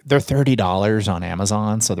 they're $30 on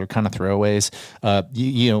Amazon, so they're kind of throwaways.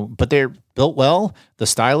 You know, but they're built well. The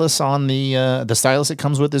stylus on the stylus it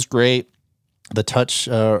comes with is great. The touch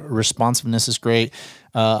responsiveness is great.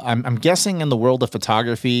 I'm guessing in the world of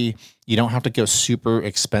photography, you don't have to go super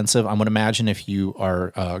expensive. I would imagine if you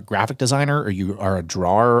are a graphic designer or you are a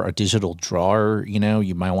drawer, a digital drawer, you know,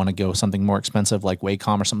 you might want to go something more expensive like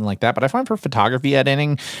Wacom or something like that. But I find for photography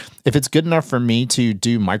editing, if it's good enough for me to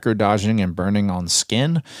do micro dodging and burning on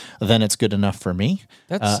skin, then it's good enough for me.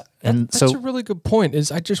 That's a really good point.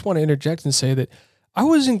 I just want to interject and say that I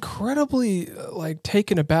was incredibly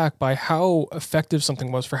taken aback by how effective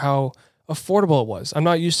something was for how affordable it was. I'm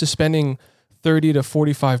not used to spending $30 to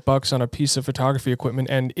 $45 on a piece of photography equipment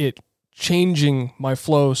and it changing my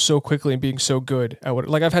flow so quickly and being so good at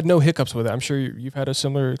what, I've had no hiccups with it. I'm sure you've had a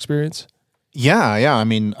similar experience. Yeah. I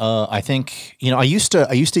mean, I think, you know, I used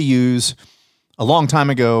to use a long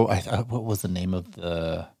time ago. What was the name of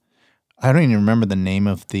I don't even remember the name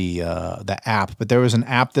of the app, but there was an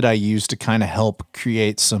app that I used to kind of help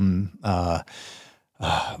create some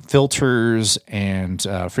filters and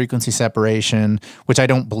frequency separation, which I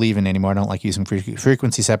don't believe in anymore. I don't like using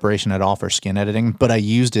frequency separation at all for skin editing, but I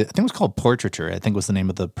used it. I think it was called Portraiture. I think was the name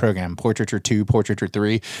of the program. Portraiture 2, Portraiture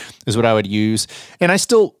 3 is what I would use. And I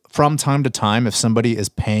still, from time to time, if somebody is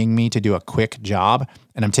paying me to do a quick job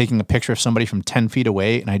and I'm taking a picture of somebody from 10 feet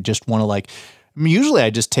away and I just want to usually I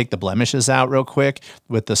just take the blemishes out real quick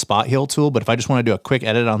with the spot heal tool, but if I just want to do a quick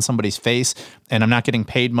edit on somebody's face and I'm not getting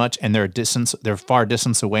paid much and they're far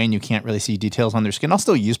distance away and you can't really see details on their skin, I'll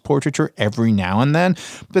still use Portraiture every now and then,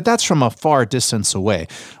 but that's from a far distance away.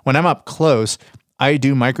 When I'm up close, I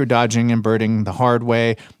do micro dodging and birding the hard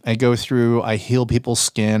way. I go through, I heal people's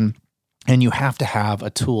skin. And you have to have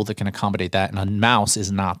a tool that can accommodate that. And a mouse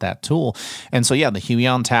is not that tool. And so, yeah, the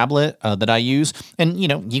Huion tablet that I use, and, you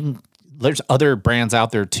know, there's other brands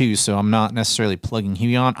out there too, so I'm not necessarily plugging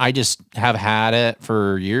Huion. I just have had it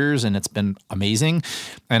for years, and it's been amazing.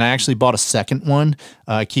 And I actually bought a second one.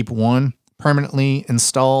 I keep one permanently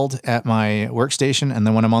installed at my workstation. And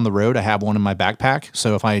then when I'm on the road, I have one in my backpack.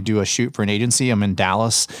 So if I do a shoot for an agency, I'm in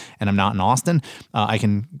Dallas and I'm not in Austin, I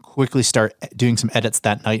can quickly start doing some edits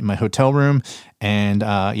that night in my hotel room. And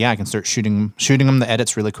yeah, I can start shooting them the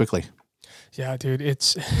edits really quickly. Yeah, dude,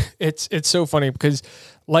 it's so funny because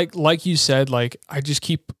like you said, like I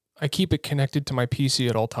keep it connected to my PC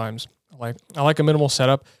at all times. I like a minimal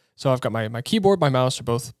setup. So I've got my keyboard, my mouse are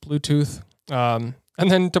both Bluetooth. And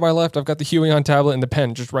then to my left, I've got the Huion tablet and the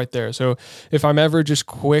pen just right there. So if I'm ever just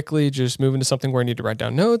quickly just moving to something where I need to write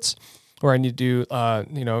down notes, or I need to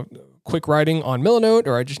do quick writing on Milanote,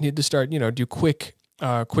 or I just need to start do quick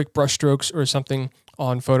brush strokes or something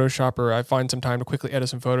on Photoshop, or I find some time to quickly edit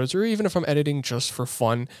some photos, or even if I'm editing just for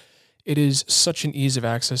fun, it is such an ease of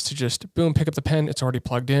access to just boom, pick up the pen. It's already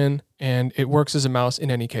plugged in, and it works as a mouse in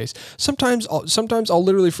any case. Sometimes I'll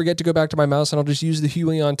literally forget to go back to my mouse, and I'll just use the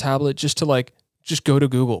Huion tablet just to just go to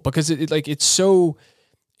Google, because it's so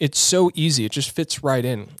easy. It just fits right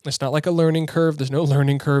in. It's not like a learning curve. There's no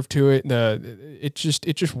learning curve to it. It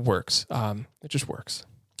just works. It just works.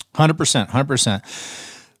 100%.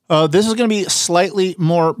 This is going to be slightly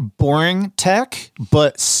more boring tech,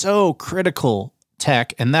 but so critical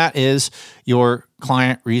tech, and that is your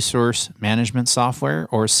client resource management software,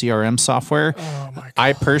 or CRM software. Oh my God.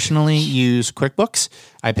 I personally use QuickBooks.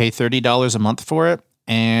 I pay $30 a month for it.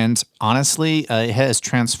 And honestly, it has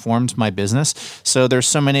transformed my business. So there's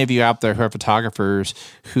so many of you out there who are photographers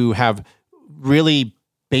who have really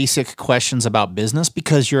basic questions about business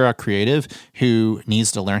because you're a creative who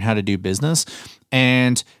needs to learn how to do business.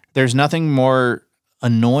 And there's nothing more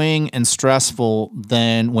annoying and stressful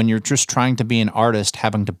than when you're just trying to be an artist,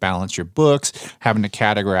 having to balance your books, having to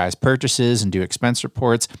categorize purchases and do expense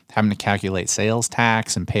reports, having to calculate sales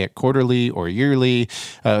tax and pay it quarterly or yearly.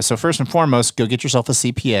 So first and foremost, go get yourself a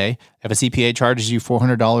CPA. If a CPA charges you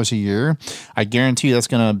 $400 a year, I guarantee you that's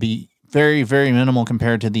going to be very, very minimal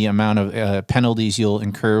compared to the amount of penalties you'll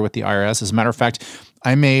incur with the IRS. As a matter of fact,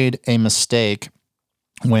 I made a mistake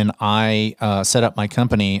when I set up my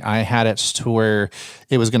company. I had it to where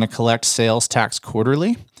it was going to collect sales tax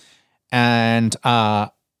quarterly, and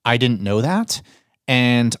I didn't know that.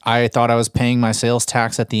 And I thought I was paying my sales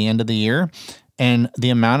tax at the end of the year. And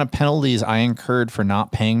the amount of penalties I incurred for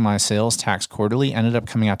not paying my sales tax quarterly ended up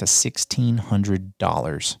coming out to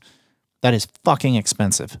 $1,600. That is fucking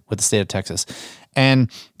expensive with the state of Texas.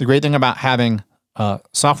 And the great thing about having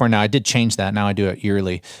software now, I did change that. Now I do it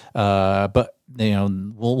yearly. But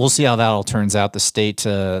we'll see how that all turns out. The state,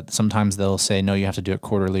 sometimes they'll say, no, you have to do it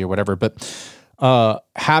quarterly or whatever. But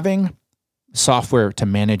having software to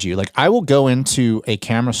manage you, like I will go into a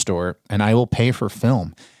camera store and I will pay for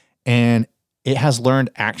film, and it has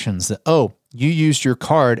learned actions that, oh, you used your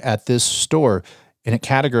card at this store, and it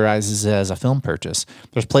categorizes it as a film purchase.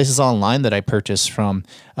 There's places online that I purchase from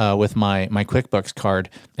with my QuickBooks card,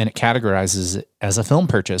 and it categorizes it as a film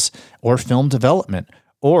purchase or film development.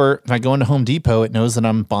 Or if I go into Home Depot, it knows that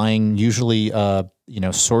I'm buying usually,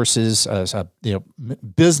 sources,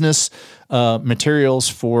 business materials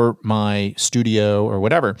for my studio or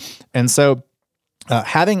whatever. And so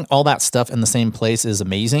having all that stuff in the same place is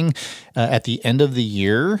amazing. At the end of the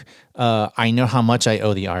year, I know how much I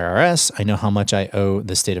owe the IRS. I know how much I owe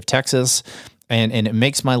the state of Texas. And it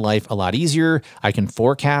makes my life a lot easier. I can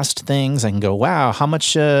forecast things. I can go, wow, how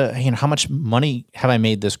much money have I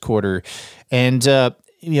made this quarter? And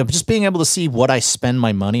just being able to see what I spend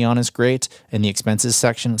my money on is great. In the expenses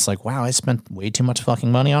section, it's like, wow, I spent way too much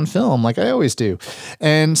fucking money on film, like I always do.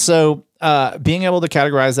 And so being able to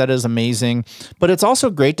categorize that is amazing. But it's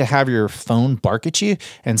also great to have your phone bark at you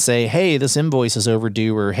and say, hey, this invoice is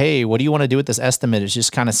overdue, or hey, what do you want to do with this estimate? It's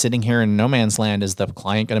just kind of sitting here in no man's land. Is the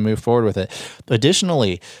client going to move forward with it?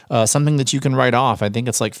 Additionally, something that you can write off, I think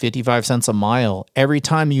it's like 55 cents a mile every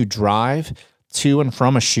time you drive to and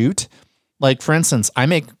from a shoot. Like, for instance,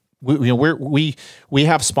 we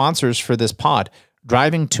have sponsors for this pod.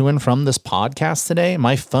 Driving to and from this podcast today,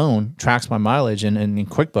 my phone tracks my mileage in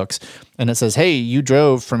QuickBooks, and it says, hey, you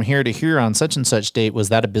drove from here to here on such and such date. Was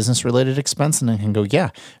that a business related expense? And I can go, yeah.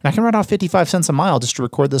 And I can write off 55 cents a mile just to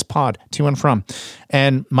record this pod to and from.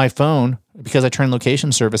 And my phone, because I turn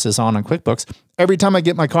location services on QuickBooks, every time I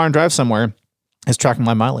get in my car and drive somewhere, is tracking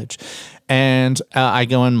my mileage. And I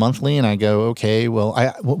go in monthly and I go, okay, well,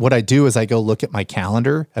 what I do is I go look at my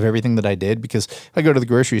calendar of everything that I did, because if I go to the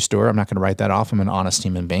grocery store, I'm not going to write that off. I'm an honest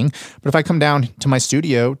human being. But if I come down to my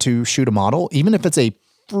studio to shoot a model, even if it's a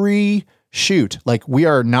free shoot, like we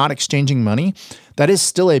are not exchanging money, that is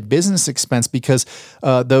still a business expense, because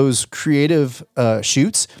those creative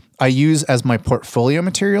shoots I use as my portfolio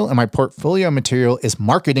material, and my portfolio material is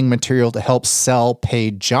marketing material to help sell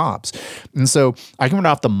paid jobs. And so I can run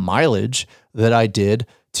off the mileage that I did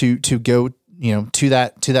to go, to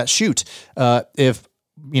that shoot. If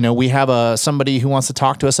we have somebody who wants to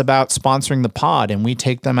talk to us about sponsoring the pod, and we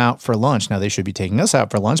take them out for lunch. Now they should be taking us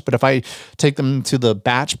out for lunch, but if I take them to the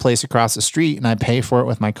batch place across the street and I pay for it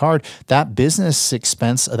with my card, that business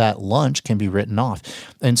expense of that lunch can be written off.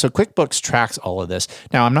 And so QuickBooks tracks all of this.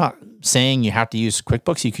 Now I'm not saying you have to use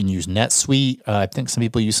QuickBooks. You can use NetSuite. I think some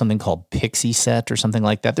people use something called PixieSet or something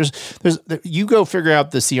like that. You go figure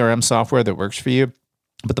out the CRM software that works for you.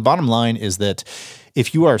 But the bottom line is that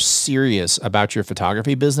if you are serious about your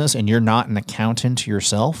photography business and you're not an accountant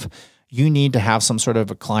yourself, you need to have some sort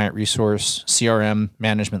of a client resource, CRM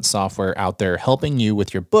management software out there helping you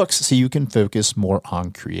with your books so you can focus more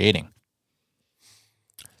on creating.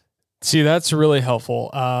 See, that's really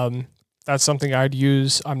helpful. That's something I'd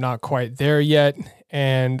use. I'm not quite there yet.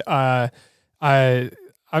 And I'm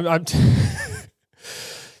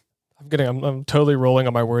totally rolling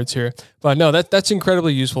on my words here, but no, that's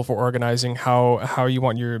incredibly useful for organizing how you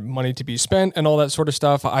want your money to be spent and all that sort of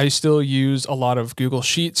stuff. I still use a lot of Google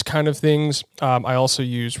Sheets kind of things. I also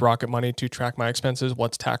use Rocket Money to track my expenses,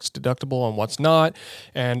 what's tax deductible and what's not,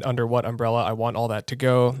 and under what umbrella I want all that to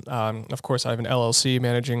go. Of course, I have an LLC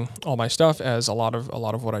managing all my stuff, as a lot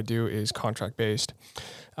of what I do is contract based.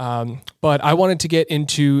 But I wanted to get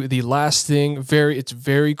into the last thing. It's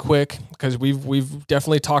very quick, because we've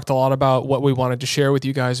definitely talked a lot about what we wanted to share with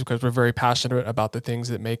you guys, because we're very passionate about the things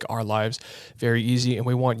that make our lives very easy, and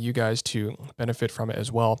we want you guys to benefit from it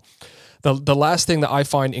as well. The last thing that I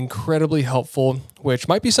find incredibly helpful, which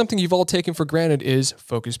might be something you've all taken for granted, is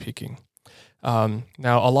focus peaking. Now,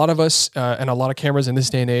 a lot of us and a lot of cameras in this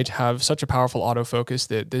day and age have such a powerful autofocus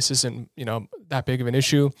that this isn't, that big of an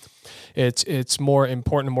issue. It's more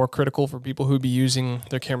important and more critical for people who be using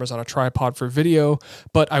their cameras on a tripod for video.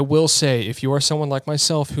 But I will say, if you are someone like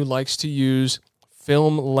myself who likes to use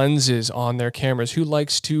film lenses on their cameras, who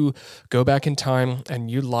likes to go back in time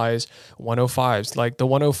and utilize 105s, like the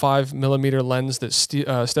 105 millimeter lens that Stephen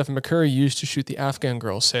McCurry used to shoot the Afghan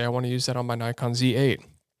girls, say I want to use that on my Nikon Z8.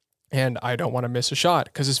 And I don't want to miss a shot,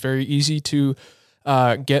 because it's very easy to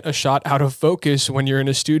get a shot out of focus when you're in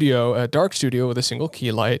a dark studio with a single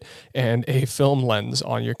key light and a film lens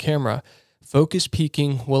on your camera. Focus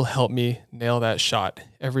peaking will help me nail that shot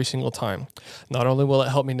every single time. Not only will it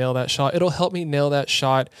help me nail that shot, it'll help me nail that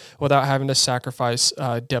shot without having to sacrifice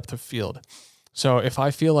depth of field. So if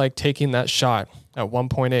I feel like taking that shot at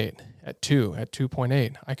 1.8, at 2, at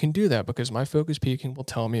 2.8, I can do that because my focus peaking will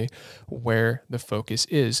tell me where the focus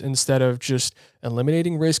is. Instead of just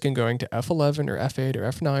eliminating risk and going to F11 or F8 or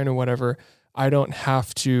F9 or whatever, I don't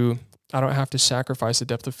have to sacrifice the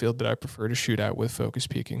depth of field that I prefer to shoot at with focus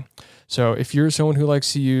peaking. So if you're someone who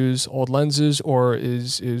likes to use old lenses or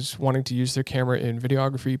is wanting to use their camera in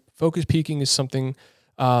videography, focus peaking is something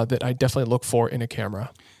that I definitely look for in a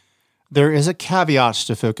camera. There is a caveat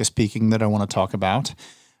to focus peaking that I want to talk about.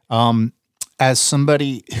 As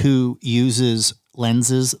somebody who uses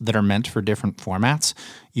lenses that are meant for different formats,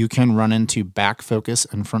 you can run into back focus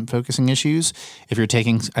and front focusing issues. If you're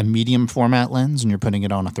taking a medium format lens and you're putting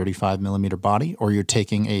it on a 35 millimeter body, or you're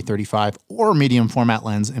taking a 35 or medium format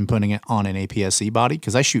lens and putting it on an APS-C body,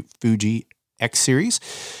 because I shoot Fuji X series,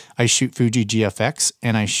 I shoot Fuji GFX,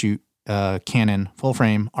 and I shoot Canon full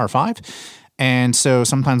frame R5. And so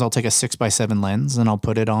sometimes I'll take a 6x7 lens and I'll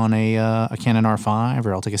put it on a Canon R5,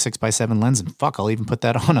 or I'll take a 6x7 lens and I'll even put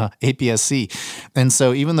that on a APS-C. And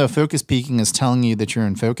so even though focus peaking is telling you that you're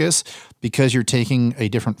in focus, because you're taking a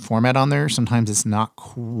different format on there, sometimes it's not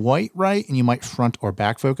quite right and you might front or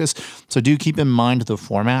back focus. So do keep in mind the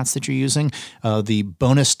formats that you're using. The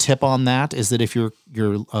bonus tip on that is that if your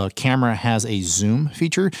camera has a zoom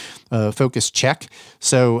feature, focus check.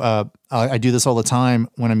 So I do this all the time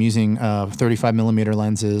when I'm using 35 millimeter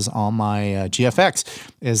lenses on my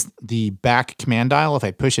GFX, is the back command dial. If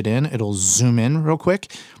I push it in, it'll zoom in real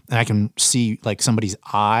quick and I can see like somebody's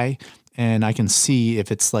eye, and I can see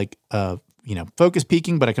if it's like, focus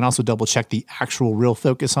peaking, but I can also double check the actual real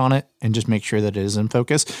focus on it and just make sure that it is in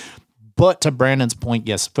focus. But to Brandon's point,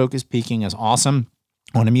 yes, focus peaking is awesome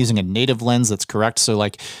when I'm using a native lens that's correct. So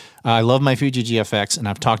like, I love my Fuji GFX, and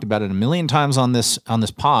I've talked about it a million times on this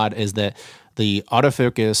pod, is that the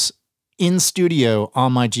autofocus in studio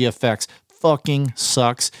on my GFX fucking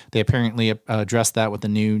sucks. They apparently addressed that with the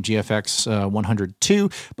new GFX 102,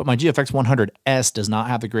 but my GFX 100S does not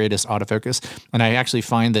have the greatest autofocus. And I actually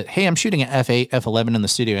find that, hey, I'm shooting at F8, F11 in the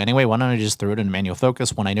studio anyway. Why don't I just throw it in manual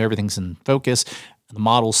focus when I know everything's in focus, the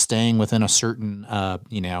model's staying within a certain,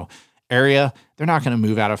 area, they're not going to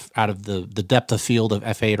move out of the depth of field of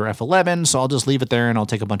F8 or F11. So I'll just leave it there and I'll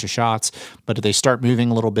take a bunch of shots. But if they start moving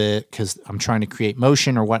a little bit because I'm trying to create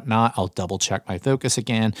motion or whatnot, I'll double check my focus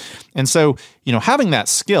again. And so, having that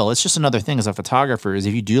skill, it's just another thing as a photographer is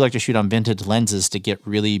if you do like to shoot on vintage lenses to get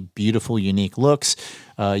really beautiful, unique looks,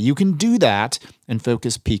 you can do that, and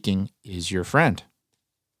focus peaking is your friend.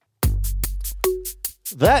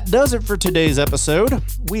 That does it for today's episode.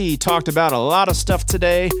 We talked about a lot of stuff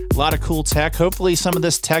today, a lot of cool tech. Hopefully some of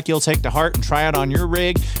this tech you'll take to heart and try out on your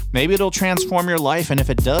rig. Maybe it'll transform your life, and if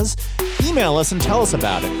it does, email us and tell us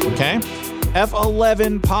about it, okay?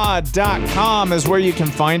 F11pod.com is where you can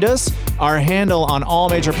find us. Our handle on all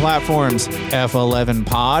major platforms,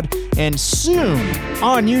 F11pod, and soon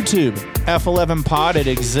on YouTube, F11pod. It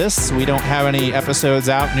exists. We don't have any new episodes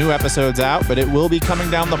out, but it will be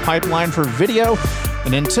coming down the pipeline for video.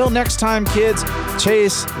 And until next time, kids,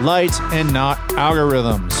 chase light and not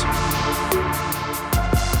algorithms.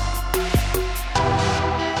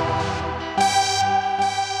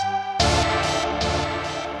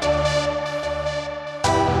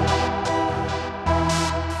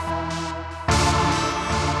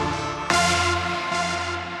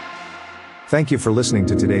 Thank you for listening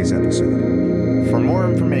to today's episode. For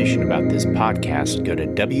more information about this podcast, go to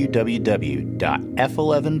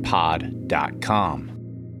www.f11pod.com.